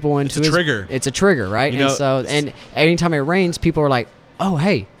gets people into It's a trigger. It's a trigger, right? And anytime it rains, people are like, oh,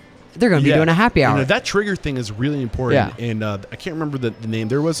 hey, they're going to be doing a happy hour. That trigger thing is really important. Yeah. And I can't remember the name.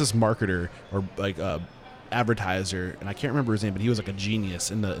 There was this marketer or like advertiser, and I can't remember his name, but he was like a genius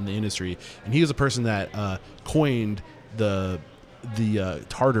in the industry. And he was a person that coined the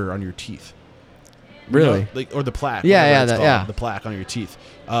tartar on your teeth. Really? Or the plaque. The plaque on your teeth.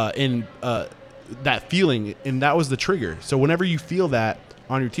 And that feeling, and that was the trigger. So whenever you feel that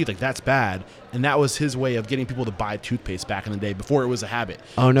on your teeth, like that's bad, and that was his way of getting people to buy toothpaste back in the day before it was a habit.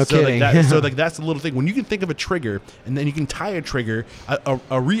 Oh, no kidding. That's the little thing. When you can think of a trigger, and then you can tie a trigger, a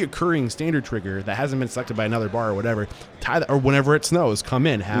reoccurring standard trigger that hasn't been selected by another bar or whatever, tie that, or whenever it snows, come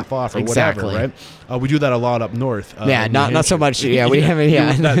in half off or exactly. whatever, right? We do that a lot up north. Not so much. Yeah, we haven't.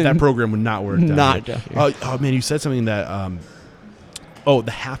 Yeah, that program would not work. Not. Oh man, you said something that.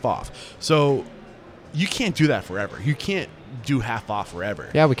 The half off. So you can't do that forever. You can't do half off forever.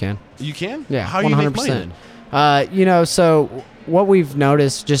 Yeah, we can. You can? Yeah, How do you make money then? So what we've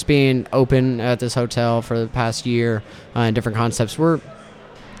noticed just being open at this hotel for the past year in different concepts, we're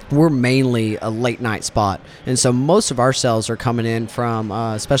mainly a late night spot. And so most of our sales are coming in from,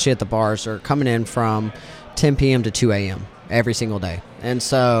 especially at the bars, are coming in from 10 p.m. to 2 a.m. every single day. And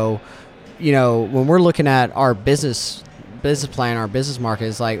so, when we're looking at our business plan, our business market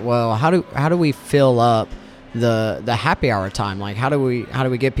is like, well, how do we fill up the happy hour time? Like, how do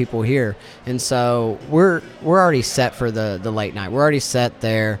we get people here? And so we're already set for the late night. We're already set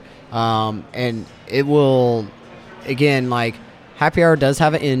there, and it will, again, like happy hour does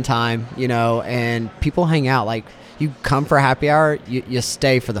have an end time, and people hang out. Like, you come for happy hour, you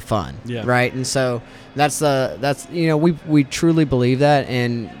stay for the fun, right? And so that's we truly believe that.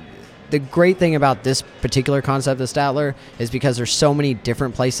 And the great thing about this particular concept of Statler is because there's so many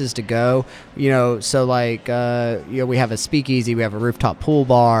different places to go, so like, we have a speakeasy, we have a rooftop pool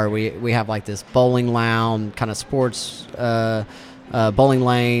bar, we have like this bowling lounge, kind of sports, bowling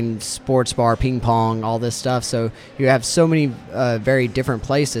lane, sports bar, ping pong, all this stuff. So you have so many very different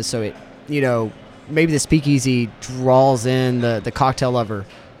places. So it, maybe the speakeasy draws in the cocktail lover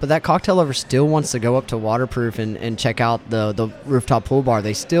but that cocktail lover still wants to go up to Waterproof and check out the rooftop pool bar.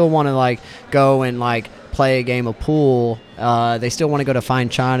 They still want to like go and like play a game of pool. They still want to go to Fine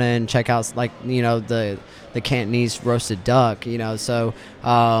China and check out like, you know, the Cantonese roasted duck, you know. So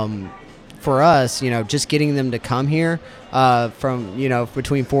for us, you know, just getting them to come here from, you know,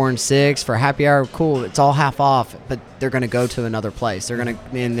 between 4 and 6 for happy hour, cool, it's all half off, but they're going to go to another place. They're going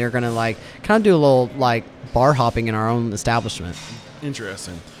to like kind of do a little like bar hopping in our own establishment.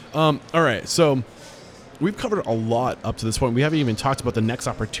 Interesting. All right, so we've covered a lot up to this point. We haven't even talked about the next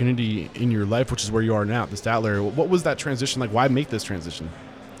opportunity in your life, which is where you are now, the Statler. What was that transition like? Why make this transition?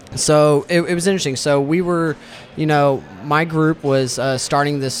 So it was interesting. So we were, you know, my group was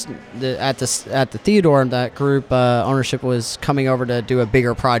starting at the Theodore. That group ownership was coming over to do a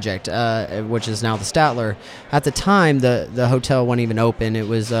bigger project, which is now the Statler. At the time, the hotel wasn't even open. It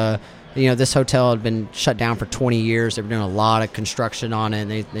was, you know, this hotel had been shut down for 20 years. They were doing a lot of construction on it,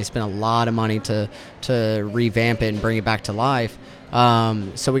 and they spent a lot of money to revamp it and bring it back to life.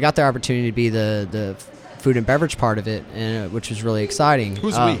 So we got the opportunity to be the food and beverage part of it, and which was really exciting.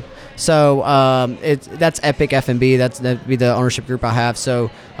 Who's we? So that's Epic F&B. That'd be the ownership group I have. So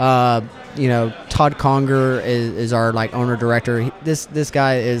you know, Todd Conger is our like owner director. This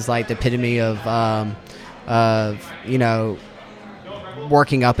guy is like the epitome of you know,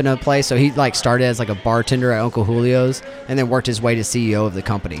 working up in a place. So he like started as like a bartender at Uncle Julio's and then worked his way to CEO of the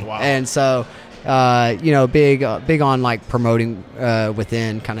company. Wow. And so you know, big on like promoting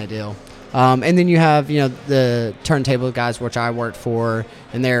within kind of deal. And then you have, you know, the turntable guys, which I worked for,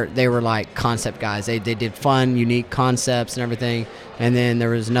 and they were like concept guys. They did fun, unique concepts and everything. And then there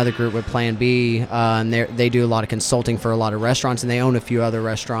was another group with Plan B, and they do a lot of consulting for a lot of restaurants, and they own a few other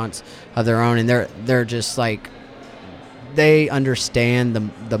restaurants of their own. And they're just like, they understand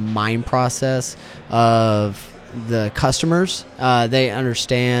the mind process of the customers. They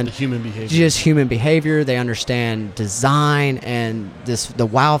understand Human behavior. Just human behavior. They understand design and the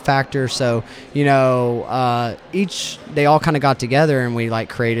wow factor. So, you know, they all kind of got together and we like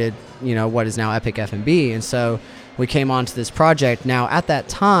created, you know, what is now Epic F&B. And so we came onto this project. Now at that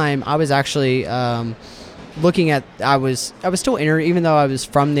time, I was actually looking at. I was still even though I was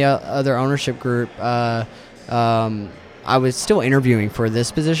from the other ownership group. I was still interviewing for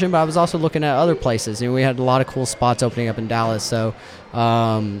this position, but I was also looking at other places. You know, we had a lot of cool spots opening up in Dallas. So,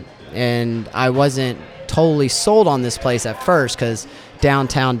 and I wasn't totally sold on this place at first because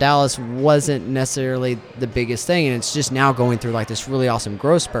downtown Dallas wasn't necessarily the biggest thing, and it's just now going through like this really awesome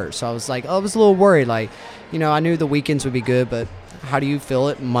growth spurt. So I was like, I was a little worried. Like, you know, I knew the weekends would be good, but how do you fill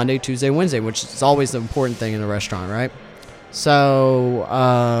it Monday, Tuesday, Wednesday, which is always the important thing in a restaurant, right? So,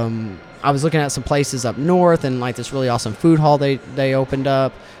 I was looking at some places up north and like this really awesome food hall they opened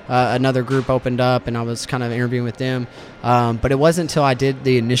up. Another group opened up and I was kind of interviewing with them. But it wasn't until I did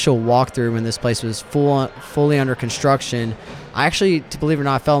the initial walkthrough when this place was fully under construction. I actually, to believe it or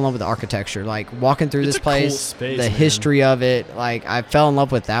not, I fell in love with the architecture. Like walking through this place, cool space, the man. history of it, like I fell in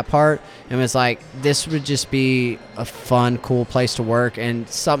love with that part and was like, this would just be a fun, cool place to work and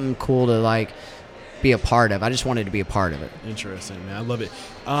something cool to like be a part of. I just wanted to be a part of it. Interesting, man. I love it.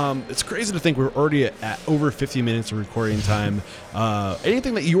 It's crazy to think we're already at over 50 minutes of recording time.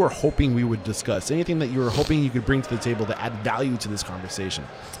 Anything that you were hoping we would discuss? Anything that you were hoping you could bring to the table to add value to this conversation?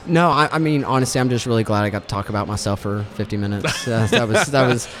 No, I mean, honestly, I'm just really glad I got to talk about myself for 50 minutes.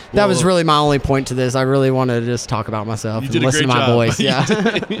 That was really my only point to this. I really wanted to just talk about myself and listen to my voice. Yeah.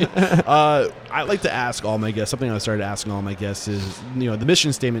 I like to ask all my guests, something I started asking all my guests is, you know, the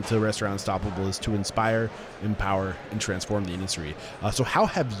mission statement to Restaurant Unstoppable is to inspire, empower, and transform the industry. So how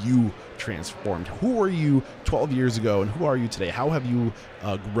have you transformed? Who were you 12 years ago and who are you today? How have you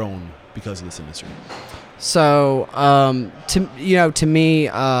grown because of this industry? So, to me,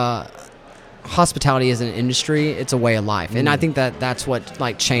 hospitality is an industry. It's a way of life. And I think that's what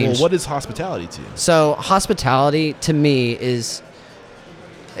like changed. Well, what is hospitality to you? So hospitality to me is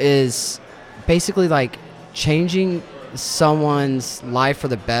basically like changing someone's life for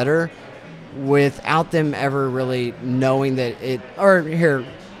the better without them ever really knowing that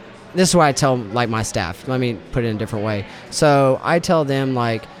this is what I tell like my staff. Let me put it in a different way. So I tell them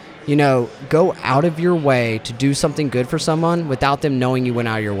like, you know, go out of your way to do something good for someone without them knowing you went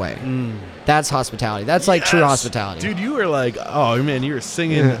out of your way. That's hospitality. That's like true Yes. hospitality. Dude, you were like, oh man, you were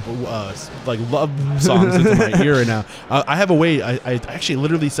singing like love songs into my ear right now. I have a way. I actually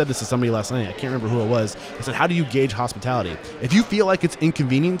literally said this to somebody last night. I can't remember who it was. I said, how do you gauge hospitality? If you feel like it's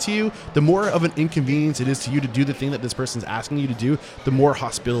inconvenient to you, the more of an inconvenience it is to you to do the thing that this person's asking you to do, the more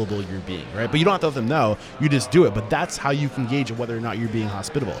hospitable you're being, right? But you don't have to let them know. You just do it. But that's how you can gauge whether or not you're being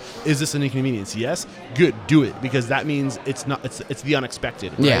hospitable. Is this an inconvenience? Yes. Good. Do it, because that means it's not. It's the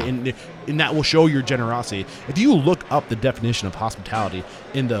unexpected, right? Yeah. And that will show your generosity. If you look up the definition of hospitality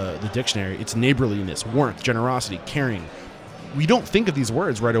in the dictionary, it's neighborliness, warmth, generosity, caring. We don't think of these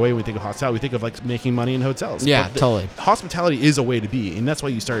words right away when we think of hospitality. We think of like making money in hotels. Yeah, But totally. Hospitality is a way to be, and that's why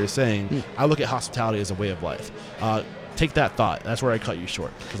you started saying, I look at hospitality as a way of life. Take that thought. That's where I cut you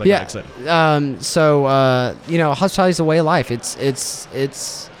short, because I got excited. Hospitality is a way of life.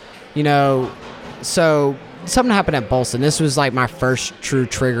 It's so something happened at Bolson. This was like my first true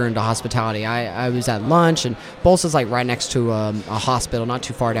trigger into hospitality. I was at lunch, and Bolson's like right next to a hospital, not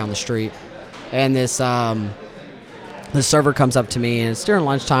too far down the street. And this the server comes up to me, and it's during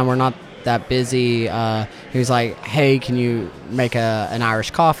lunchtime. We're not that busy. He was like, "Hey, can you make an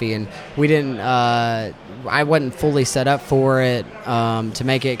Irish coffee?" And we didn't. I wasn't fully set up for it to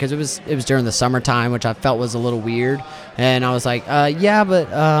make it, because it was during the summertime, which I felt was a little weird. And I was like, "Yeah,"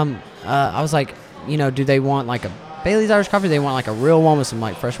 but I was like, do they want like a Bailey's Irish coffee? They want like a real one with some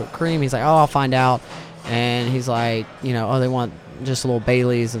like fresh whipped cream? He's like, "Oh, I'll find out." And he's like, "Oh, they want just a little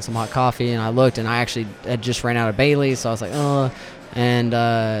Bailey's and some hot coffee." And I looked, and I actually had just ran out of Bailey's, so I was like, "Oh." And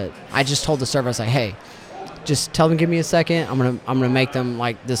I just told the server, I was like, "Hey, just tell them, give me a second. I'm gonna make them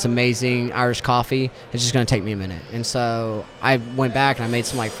like this amazing Irish coffee. It's just gonna take me a minute." And so I went back and I made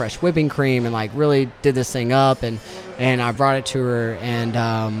some like fresh whipping cream and like really did this thing up, and I brought it to her,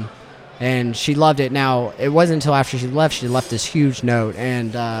 and she loved it. Now, it wasn't until after she left this huge note,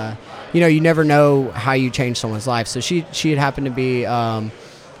 and you never know how you change someone's life. So she had happened to be a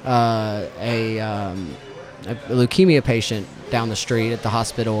leukemia patient down the street at the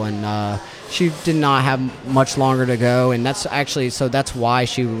hospital, and she did not have much longer to go, and that's why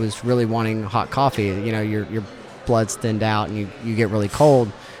she was really wanting hot coffee. Your blood's thinned out, and you get really cold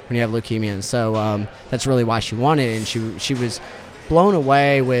when you have leukemia, and so that's really why she wanted it. And she was blown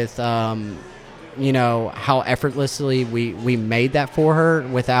away with how effortlessly we made that for her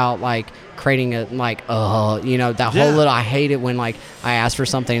without like creating a like whole little. I hate it when like I ask for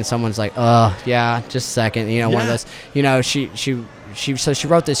something and someone's like, yeah, just a second, one of those. She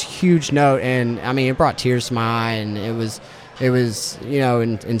wrote this huge note, and I mean, it brought tears to my eye, and it was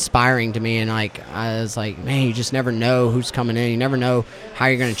inspiring to me. And like I was like, man, you just never know who's coming in. You never know how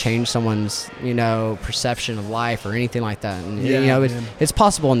you're going to change someone's perception of life or anything like that. And it's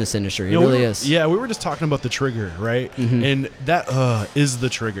possible in this industry. It really is. Yeah, we were just talking about the trigger, right? Mm-hmm. And that is the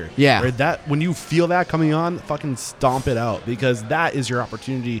trigger. Yeah. Right? That when you feel that coming on, fucking stomp it out, because that is your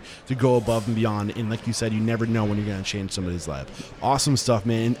opportunity to go above and beyond. And like you said, you never know when you're going to change somebody's life. Awesome stuff,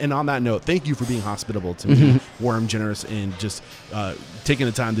 man. And on that note, thank you for being hospitable to me, warm, generous, and just taking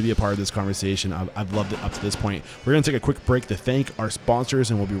the time to be a part of this conversation. I've loved it up to this point. We're going to take a quick break to thank our sponsors,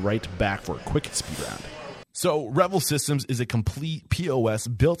 and we'll be right back for a quick speed round. So Revel Systems is a complete POS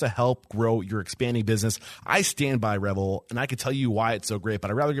built to help grow your expanding business. I stand by Revel, and I can tell you why it's so great,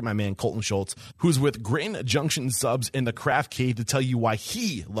 but I'd rather get my man Colton Schultz, who's with Grand Junction Subs in the Craft Cave, to tell you why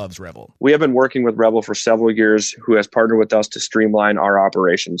he loves Revel. We have been working with Revel for several years, who has partnered with us to streamline our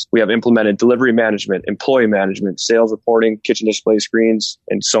operations. We have implemented delivery management, employee management, sales reporting, kitchen display screens,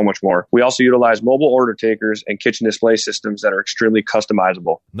 and so much more. We also utilize mobile order takers and kitchen display systems that are extremely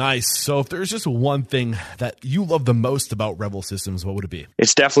customizable. Nice. So if there's just one thing that you love the most about Revel Systems, what would it be?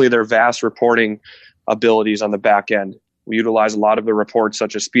 It's definitely their vast reporting abilities on the back end. We utilize a lot of the reports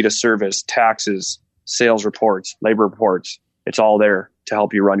such as speed of service, taxes, sales reports, labor reports. It's all there to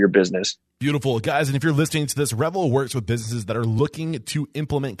help you run your business. Beautiful, guys. And if you're listening to this, Revel works with businesses that are looking to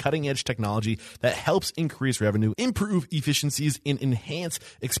implement cutting-edge technology that helps increase revenue, improve efficiencies, and enhance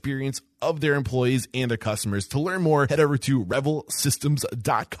experience of their employees and their customers. To learn more, head over to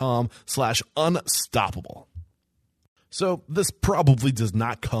revelsystems.com/unstoppable. So this probably does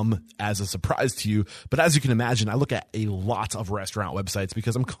not come as a surprise to you, but as you can imagine, I look at a lot of restaurant websites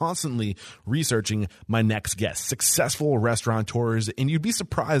because I'm constantly researching my next guest, successful restaurateurs, and you'd be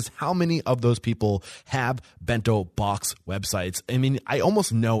surprised how many of those people have bento box websites. I mean, I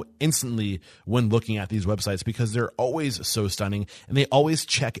almost know instantly when looking at these websites because they're always so stunning, and they always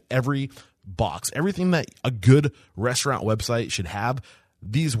check every box. Everything that a good restaurant website should have,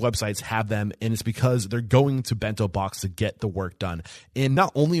 these websites have them, and it's because they're going to Bento Box to get the work done. And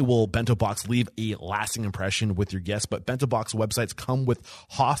not only will Bento Box leave a lasting impression with your guests, but Bento Box websites come with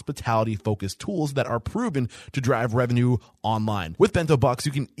hospitality-focused tools that are proven to drive revenue online. With Bento Box,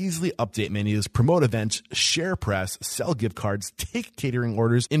 you can easily update menus, promote events, share press, sell gift cards, take catering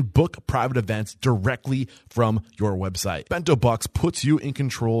orders, and book private events directly from your website. Bento Box puts you in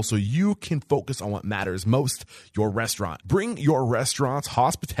control so you can focus on what matters most, your restaurant. Bring your restaurant's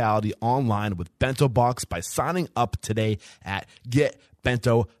hospitality online with Bento Box by signing up today at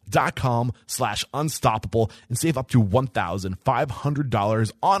getbento.com/unstoppable and save up to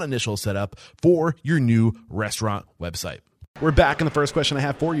 $1,500 on initial setup for your new restaurant website. We're back, and the first question I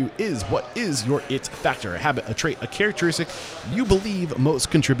have for you is, what is your it factor? A habit, a trait, a characteristic you believe most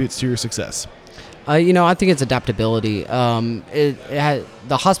contributes to your success? I think it's adaptability. The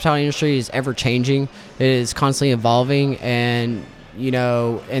hospitality industry is ever changing. It is constantly evolving, and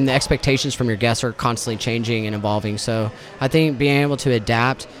and the expectations from your guests are constantly changing and evolving. So I think being able to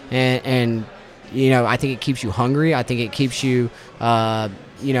adapt and I think it keeps you hungry. I think it keeps you, we kind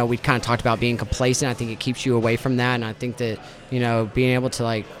of talked about being complacent. I think it keeps you away from that. And I think that, being able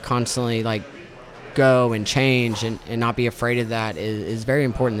to constantly go and change and not be afraid of that is very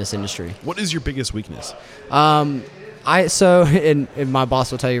important in this industry. What is your biggest weakness? And my boss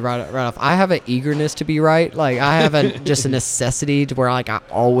will tell you right off, I have an eagerness to be right. I have just a necessity to where I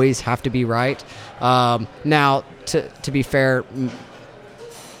always have to be right. Now to be fair,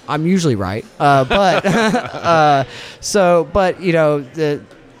 I'm usually right. But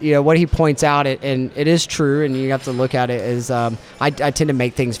what he points out, and it is true, and you have to look at it as I tend to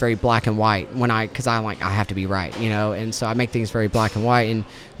make things very black and white because I have to be right, and so I make things very black and white. And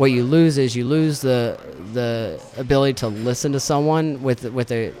what you lose is the ability to listen to someone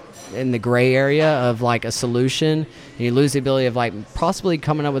in the gray area of a solution, and you lose the ability of possibly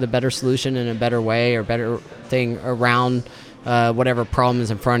coming up with a better solution in a better way or better thing around whatever problem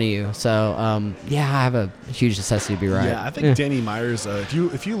is in front of you. So I have a huge necessity to be right. Yeah, I think Danny Myers,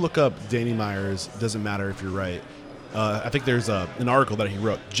 if you look up Danny Myers, doesn't matter if you're right. I think there's an article that he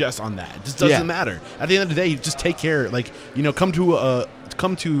wrote just on that. It just doesn't matter. At the end of the day, you just take care. Come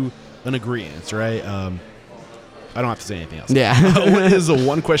to an agreement, right? I don't have to say anything else. Yeah. What is the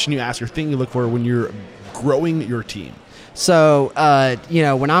one question you ask or thing you look for when you're growing your team? So,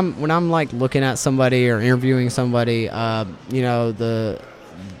 when I'm looking at somebody or interviewing somebody, the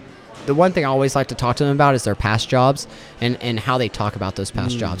one thing I always like to talk to them about is their past jobs and how they talk about those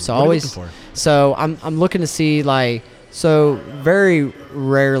past jobs. So I'm looking to see very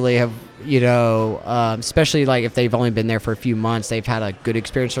rarely have, especially if they've only been there for a few months, they've had a good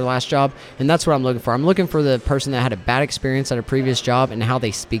experience their last job. And that's what I'm looking for. I'm looking for the person that had a bad experience at a previous job and how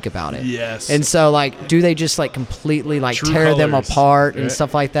they speak about it. Yes. And so do they just completely True tear them colors, apart and right?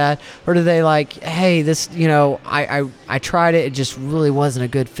 stuff like that? Or do they hey, this, I tried it. It just really wasn't a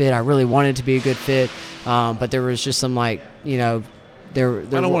good fit. I really wanted it to be a good fit. But there was just some I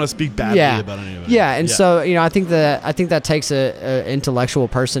don't want to speak badly about any of it. Yeah, and so I think that takes a intellectual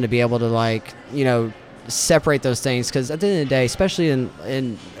person to be able to separate those things, because at the end of the day, especially in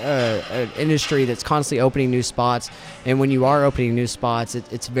an industry that's constantly opening new spots, and when you are opening new spots,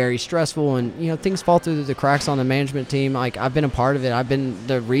 it's very stressful, and things fall through the cracks on the management team. I've been a part of it. I've been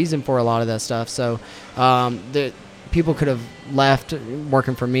the reason for a lot of that stuff. So the people could have left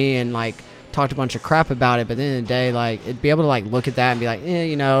working for me and talked a bunch of crap about it, but at the end of the day, it'd be able to look at that and be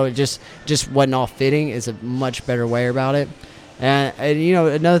it just wasn't all fitting is a much better way about it. And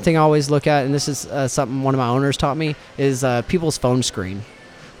another thing I always look at, and this is something one of my owners taught me, is people's phone screen.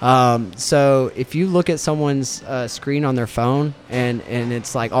 So if you look at someone's screen on their phone and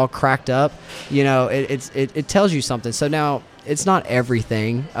it's all cracked up, it tells you something. So now it's not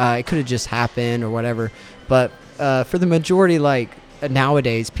everything. It could have just happened or whatever, but for the majority,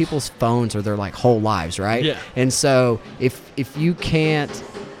 nowadays people's phones are their whole lives, right? Yeah. And so if you can't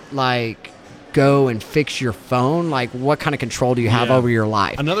go and fix your phone, what kind of control do you have over your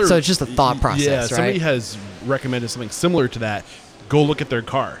life? So it's just a thought process, right? Somebody has recommended something similar to that. Go look at their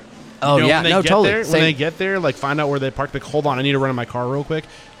car. Oh, yeah. No, totally. When they get there, find out where they parked. Hold on, I need to run in my car real quick.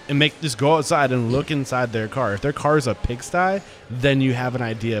 And just go outside and look inside their car. If their car is a pigsty, then you have an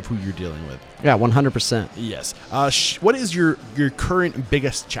idea of who you're dealing with. Yeah, 100%. Yes. What is your current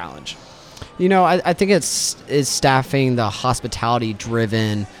biggest challenge? I think it's staffing the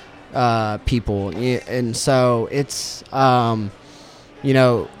hospitality-driven people, and so it's I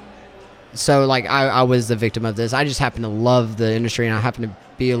was the victim of this. I just happen to love the industry, and I happen to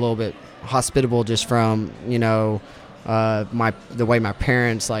be a little bit hospitable just from the way my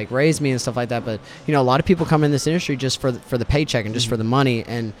parents like raised me and stuff like that. But you know, a lot of people come in this industry just for the paycheck and just for the money,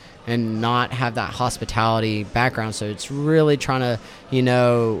 and not have that hospitality background. So it's really trying to, you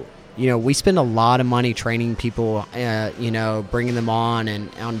know, we spend a lot of money training people, you know, bringing them on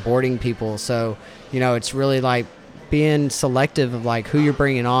and onboarding people. So, you know, it's really like being selective of like who you're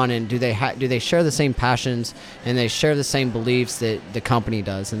bringing on, and do they share the same passions and they share the same beliefs that the company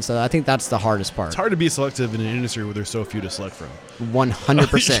does. And so I think that's the hardest part. It's hard to be selective in an industry where there's so few to select from.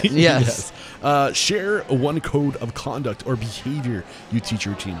 100%. Yes. Share one code of conduct or behavior you teach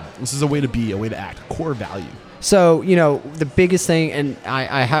your team. This is a way to be, a way to act, core value. So, you know, the biggest thing, and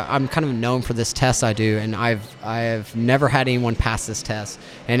I'm kind of known for this test I do, and I've never had anyone pass this test,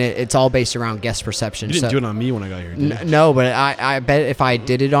 and it's all based around guest perception. You didn't do it on me when I got here, did you? No, but I bet if I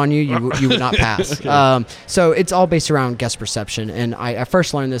did it on you, you would not pass. Okay. So it's all based around guest perception, and I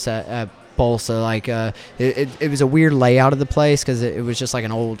first learned this at Bolsa. Like it was a weird layout of the place because it was just like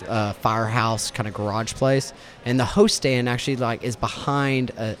an old firehouse kind of garage place, and the host stand actually like is behind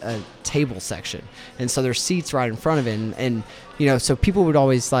a table section, and so there's seats right in front of it, and you know, so people would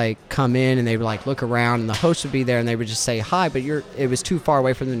always like come in and they would like look around, and the host would be there and they would just say hi, but it was too far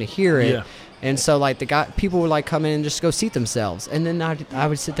away for them to hear it. Yeah. And so like people would like come in and just go seat themselves, and then I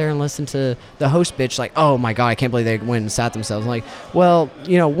would sit there and listen to the host bitch like, oh my god, I can't believe they went and sat themselves. I'm like, well,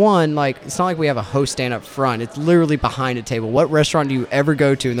 you know, one, like it's not like we have a host stand up front; it's literally behind a table. What restaurant do you ever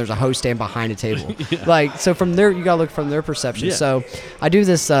go to and there's a host stand behind a table? Yeah. Like, so from there you gotta look from their perception. Yeah. So I do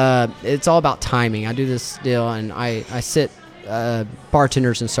this. It's all about timing. I do this deal, and I sit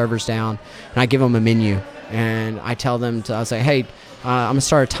bartenders and servers down, and I give them a menu, and I tell them I say, hey. I'm going to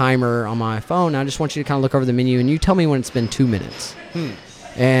start a timer on my phone. I just want you to kind of look over the menu, and you tell me when it's been 2 minutes.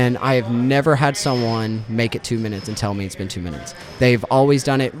 And I have never had someone make it 2 minutes and tell me it's been 2 minutes. They've always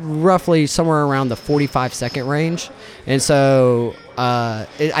done it roughly somewhere around the 45-second range. And so I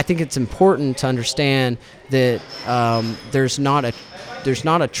think it's important to understand that there's not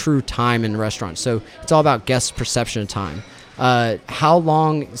a true time in restaurants. So it's all about guest perception of time. How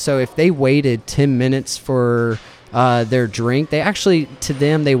long? So if they waited 10 minutes for their drink, they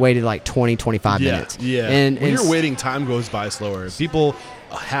waited like 20-25 minutes. Yeah. And when you're waiting, time goes by slower. People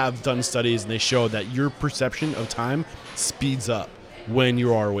have done studies, and they show that your perception of time speeds up when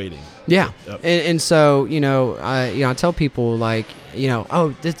you are waiting. Yeah. Yep. And so, you know, I tell people like, you know,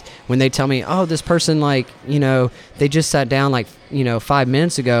 when they tell me, oh, this person, like, you know, they just sat down like, you know, 5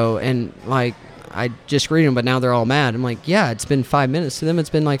 minutes ago, and like, I just greeted them, but now they're all mad. I'm like, yeah, it's been 5 minutes. To them, it's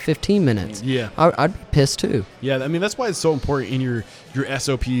been like 15 minutes. Yeah. I'd be pissed too. Yeah, I mean, that's why it's so important in your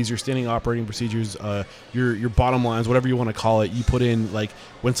SOPs, your standing operating procedures, your bottom lines, whatever you want to call it. You put in, like,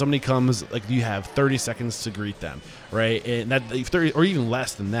 when somebody comes, like, you have 30 seconds to greet them, right? And that 30, or even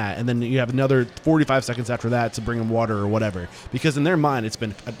less than that. And then you have another 45 seconds after that to bring them water or whatever. Because in their mind, it's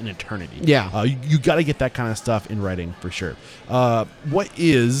been an eternity. Yeah. You got to get that kind of stuff in writing for sure. What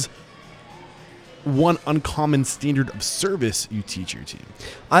is one uncommon standard of service you teach your team?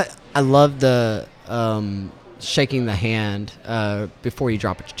 I love the shaking the hand before you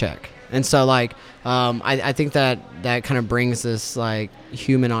drop a check. And so like I think that kind of brings this like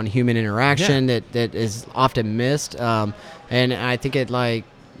human on human interaction that is often missed. And I think it, like,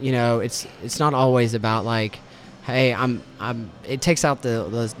 you know, it's not always about like, hey, it takes out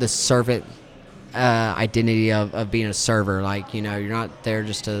the servant identity of being a server. Like, you know, you're not there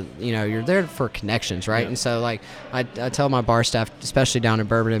just to, you know, you're there for connections, right? Yeah. And so like I tell my bar staff, especially down in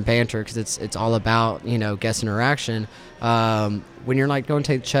Bourbon and Banter, because it's all about, you know, guest interaction. When you're like going to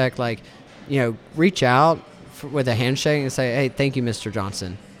take the check, like, you know, reach out with a handshake and say, hey, thank you, Mr.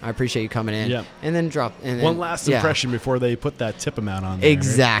 Johnson, I appreciate you coming in. Yep. And then drop. And then, one last impression before they put that tip amount on there.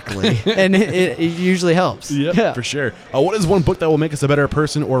 Exactly. Right? And it usually helps. Yep, yeah, for sure. What is one book that will make us a better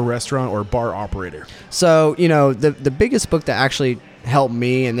person or restaurant or bar operator? So, you know, the biggest book that actually helped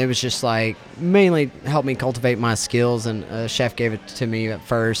me, and it was just like mainly helped me cultivate my skills, and a chef gave it to me at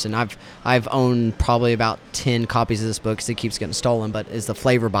first, and I've owned probably about 10 copies of this book because it keeps getting stolen, but is the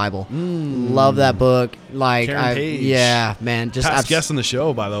Flavor Bible. Love that book. Like, yeah, man, just past guest on the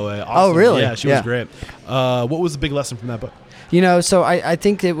show, by the way. Awesome. Oh, really? Yeah, she was great. What was the big lesson from that book? You know, so I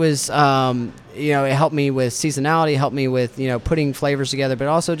think it was, you know, it helped me with seasonality, helped me with, you know, putting flavors together, but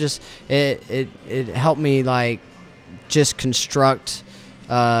also just it helped me like just construct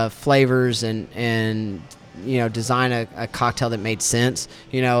flavors and you know, design a cocktail that made sense.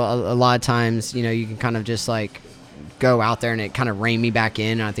 You know, a lot of times, you know, you can kind of just like go out there and it kind of rein me back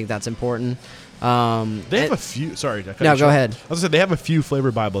in, and I think that's important. They have a few. Sorry, no, go ahead. I was gonna say they have a few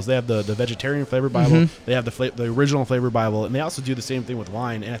flavor Bibles. They have the vegetarian flavor Bible. They have the original flavor Bible, and they also do the same thing with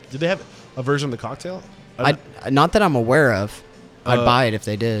wine. And do they have a version of the cocktail? Not that I'm aware of. I'd buy it if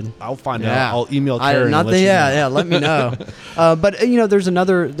they did. I'll find out. I'll email Karen. Let me know. But there's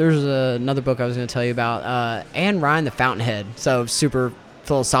another book I was going to tell you about. Anne Ryan, The Fountainhead. So super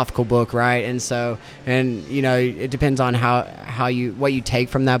philosophical book, right? And it depends on what you take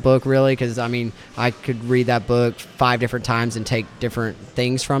from that book, really. Because I could read that book 5 different times and take different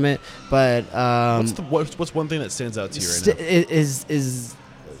things from it. But what's one thing that stands out to you right now? Is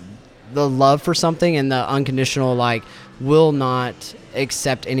the love for something and the unconditional will not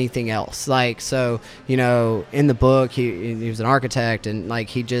accept anything else. In the book, he was an architect, and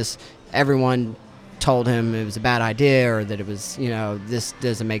everyone told him it was a bad idea, or that it was, this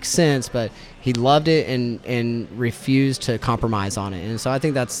doesn't make sense, but he loved it and refused to compromise on it. And so I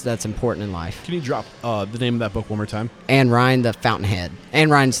think that's important in life. Can you drop the name of that book one more time? Anne Ryan, The Fountainhead.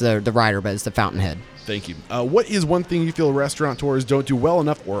 Anne Ryan's the writer, but it's The Fountainhead. Thank you. What is one thing you feel restaurateurs don't do well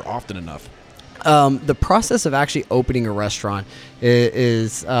enough or often enough? The process of actually opening a restaurant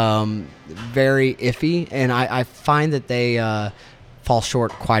is very iffy, and I find that they fall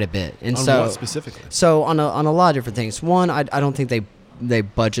short quite a bit. And what specifically? So on a lot of different things. One, I don't think they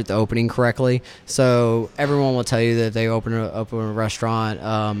budget the opening correctly. So everyone will tell you that they open a restaurant.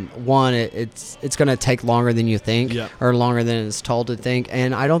 One, it's going to take longer than you think, or longer than it's told to think.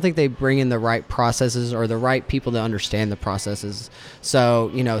 And I don't think they bring in the right processes or the right people to understand the processes. So,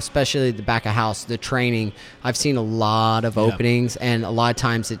 especially the back of house, the training. I've seen a lot of openings, and a lot of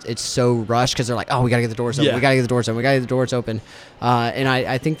times it's so rushed because they're like, oh, we got to get the doors open. We got to get the doors open. We got to get the doors open. And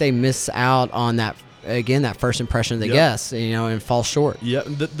I think they miss out on that. Again, that first impression of the guests, and fall short. Yeah,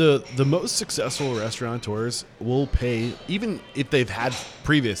 the most successful restaurateurs will pay, even if they've had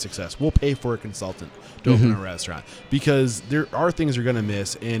previous success, will pay for a consultant to open a restaurant, because there are things you're going to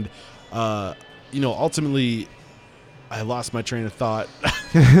miss. And, ultimately, I lost my train of thought.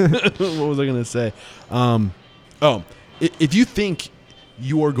 What was I going to say? If you think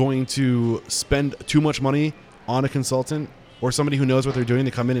you are going to spend too much money on a consultant, or somebody who knows what they're doing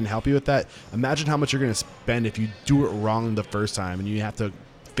to come in and help you with that, imagine how much you're going to spend if you do it wrong the first time and you have to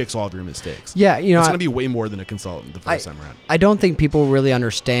fix all of your mistakes. Yeah, it's going to be way more than a consultant the first time around. I don't think people really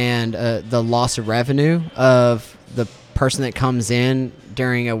understand the loss of revenue of the person that comes in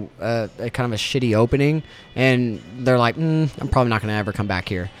during a kind of a shitty opening, and they're like, I'm probably not going to ever come back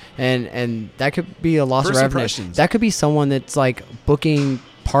here. And that could be a loss of revenue. That could be someone that's booking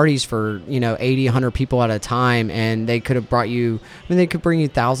parties for 80, 100 people at a time, and they could have brought you, they could bring you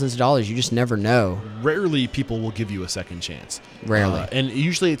thousands of dollars. You just never know. Rarely people will give you a second chance. Rarely. And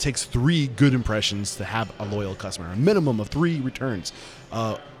usually it takes 3 good impressions to have a loyal customer, a minimum of 3 returns.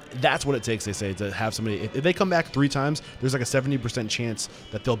 That's what it takes, they say, to have somebody. If they come back 3 times, there's a 70% chance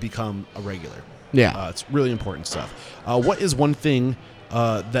that they'll become a regular. Yeah. It's really important stuff. What is one thing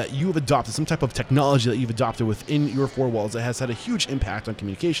that you have adopted, some type of technology that you've adopted within your 4 walls that has had a huge impact on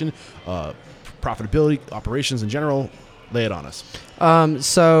communication, profitability, operations in general? Lay it on us.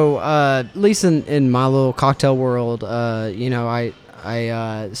 At least in my little cocktail world, I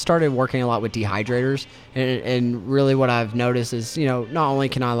started working a lot with dehydrators, and really what I've noticed is, not only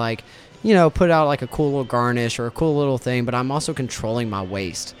can I put out a cool little garnish or a cool little thing, but I'm also controlling my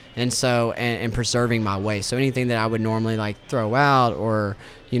waste. And so, and preserving my waste. So anything that I would normally throw out or,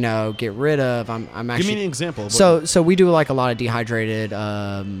 get rid of, I'm actually... Give me an example. So we do a lot of dehydrated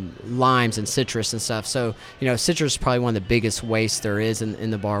limes and citrus and stuff. So, citrus is probably one of the biggest wastes there is in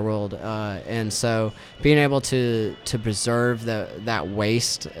the bar world. And so being able to preserve that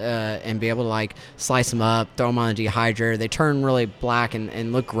waste and be able to slice them up, throw them on a dehydrator, they turn really black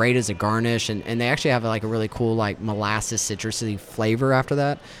and look great as a garnish. And they actually have a really cool molasses citrusy flavor after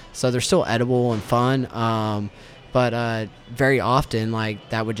that. So they're still edible and fun. But very often,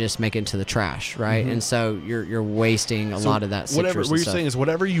 that would just make it into the trash, right? Mm-hmm. And so you're wasting a lot of that citrus. What you're saying is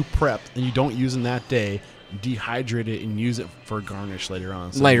whatever you prep and you don't use in that day, dehydrate it and use it for garnish later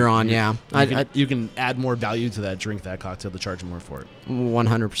on. So you can add more value to that drink, that cocktail, to charge more for it.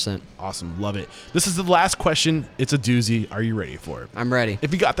 100%. Awesome. Love it. This is the last question. It's a doozy. Are you ready for it? I'm ready.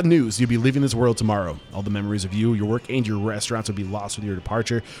 If you got the news, you'll be leaving this world tomorrow. All the memories of you, your work, and your restaurants will be lost with your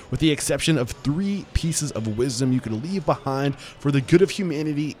departure, with the exception of 3 pieces of wisdom you could leave behind for the good of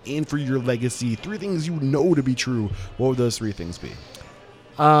humanity and for your legacy. 3 things you know to be true. What would those 3 things be?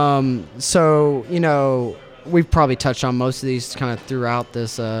 We've probably touched on most of these kind of throughout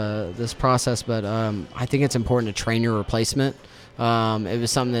this process, but I think it's important to train your replacement. It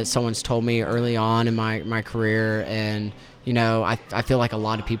was something that someone's told me early on in my career, and I feel like a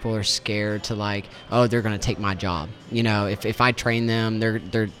lot of people are scared to they're going to take my job. If I train them,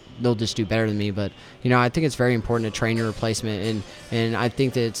 they're they'll just do better than me. But I think it's very important to train your replacement, and I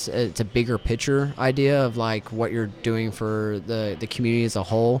think that it's a bigger picture idea of like what you're doing for the community as a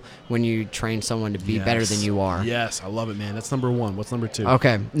whole when you train someone to be better than you are. Yes, I love it, man. That's number one. What's number two?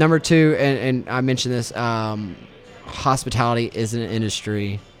 Okay, number two, and I mentioned this. Hospitality isn't an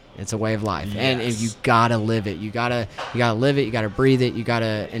industry. It's a way of life, and you gotta live it. You gotta live it. You gotta breathe it. You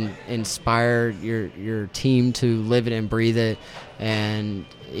gotta inspire your team to live it and breathe it. And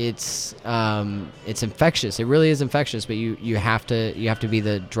it's infectious. It really is infectious. But you have to be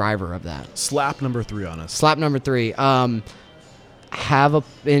the driver of that. Slap number three on us. Slap number three. And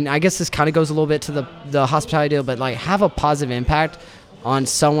I guess this kind of goes a little bit to the hospitality deal, but like have a positive impact on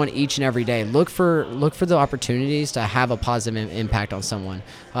someone each and every day. Look for the opportunities to have a positive impact on someone.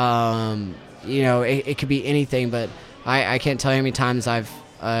 It could be anything, but I can't tell you how many times I've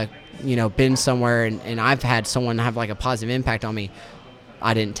been somewhere and I've had someone have like a positive impact on me.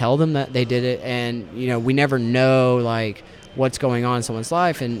 I didn't tell them that they did it, and we never know like what's going on in someone's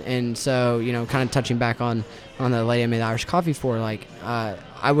life, and so kind of touching back on the lady I made the Irish coffee for, like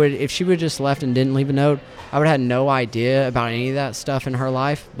I would, if she would just left and didn't leave a note, I would have had no idea about any of that stuff in her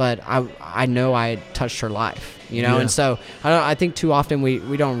life, but I know I had touched her life, and so I think too often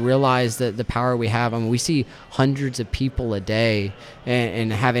we don't realize that the power we have. I mean, we see hundreds of people a day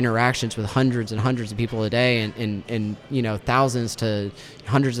and have interactions with hundreds and hundreds of people a day, and thousands to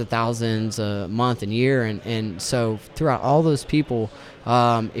hundreds of thousands a month and year, and so throughout all those people,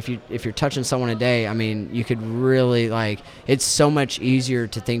 if you're touching someone a day, I mean, you could really it's so much easier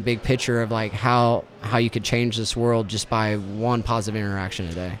to think big picture of like how you could change this world just by one positive interaction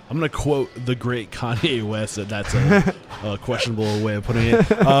a day. I'm gonna quote the great Kanye West. That's a questionable way of putting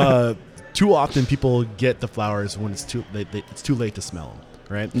it. Too often people get the flowers when it's too late to smell them.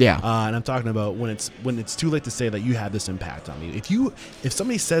 Right? Yeah. And I'm talking about when it's too late to say that you have this impact on me. If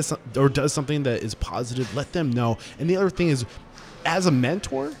somebody says or does something that is positive, let them know. And the other thing is, as a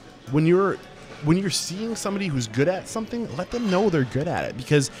mentor, when you're seeing somebody who's good at something, let them know they're good at it,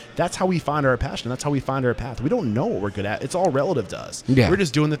 because that's how we find our passion. That's how we find our path. We don't know what we're good at. It's all relative to us. Yeah. We're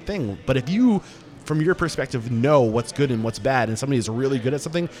just doing the thing. But if you, from your perspective, know what's good and what's bad, and somebody is really good at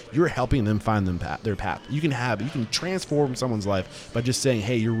something, you're helping them find their path. You can transform someone's life by just saying,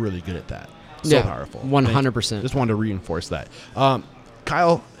 hey, you're really good at that. So powerful. 100%. Just wanted to reinforce that.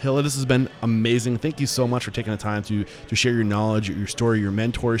 Kyle Hilla, this has been amazing. Thank you so much for taking the time to share your knowledge, your story, your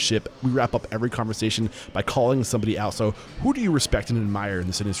mentorship. We wrap up every conversation by calling somebody out. So who do you respect and admire in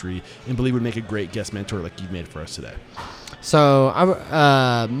this industry and believe would make a great guest mentor like you've made for us today? So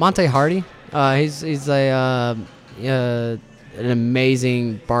Monte Hardy, he's an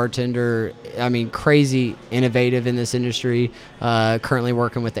amazing bartender. I mean, crazy innovative in this industry. Currently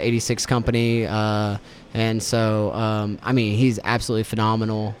working with the 86 Company. And so, I mean, he's absolutely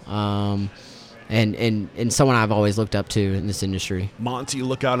phenomenal, and someone I've always looked up to in this industry. Monty,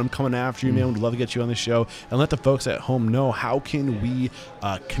 look out. I'm coming after you, man. We'd love to get you on the show. And let the folks at home know, how can we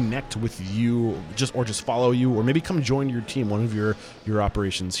connect with you, just follow you, or maybe come join your team, one of your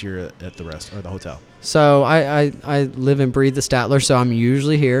operations here at the hotel. So I live and breathe the Statler, so I'm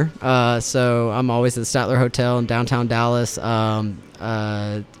usually here. So I'm always at the Statler Hotel in downtown Dallas.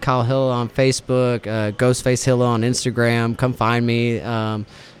 Kyle Hill on Facebook, Ghostface Hill on Instagram. Come find me.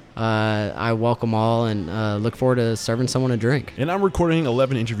 I welcome all and look forward to serving someone a drink. And I'm recording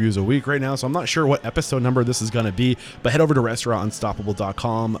 11 interviews a week right now, so I'm not sure what episode number this is going to be, but head over to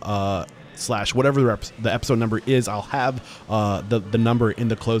restaurantunstoppable.com / whatever the episode number is. I'll have the number in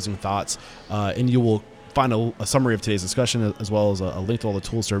the closing thoughts, and you will find a summary of today's discussion, as well as a link to all the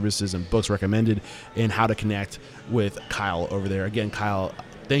tools, services, and books recommended, and how to connect with Kyle over there. Again, Kyle,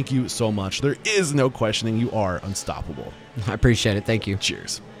 thank you so much. There is no questioning. You are unstoppable. I appreciate it. Thank you.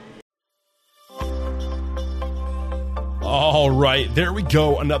 Cheers. All right, there we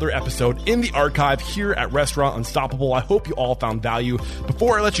go. Another episode in the archive here at Restaurant Unstoppable. I hope you all found value.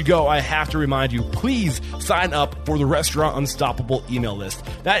 Before I let you go, I have to remind you, please sign up for the Restaurant Unstoppable email list.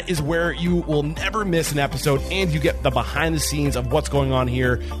 That is where you will never miss an episode, and you get the behind the scenes of what's going on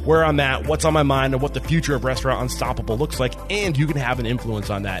here, where I'm at, what's on my mind, and what the future of Restaurant Unstoppable looks like, and you can have an influence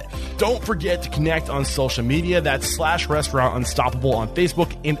on that. Don't forget to connect on social media. That's /Restaurant Unstoppable on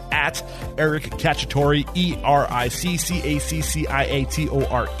Facebook, and at Eric Cacciatore,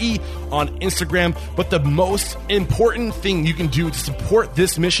 ERICCACCIATORE on Instagram. But the most important thing you can do to support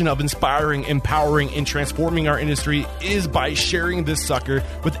this mission of inspiring, empowering, and transforming our industry is by sharing this sucker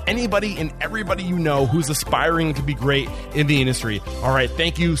with anybody and everybody you know who's aspiring to be great in the industry. All right,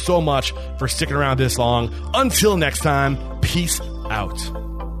 thank you so much for sticking around this long. Until next time, peace out.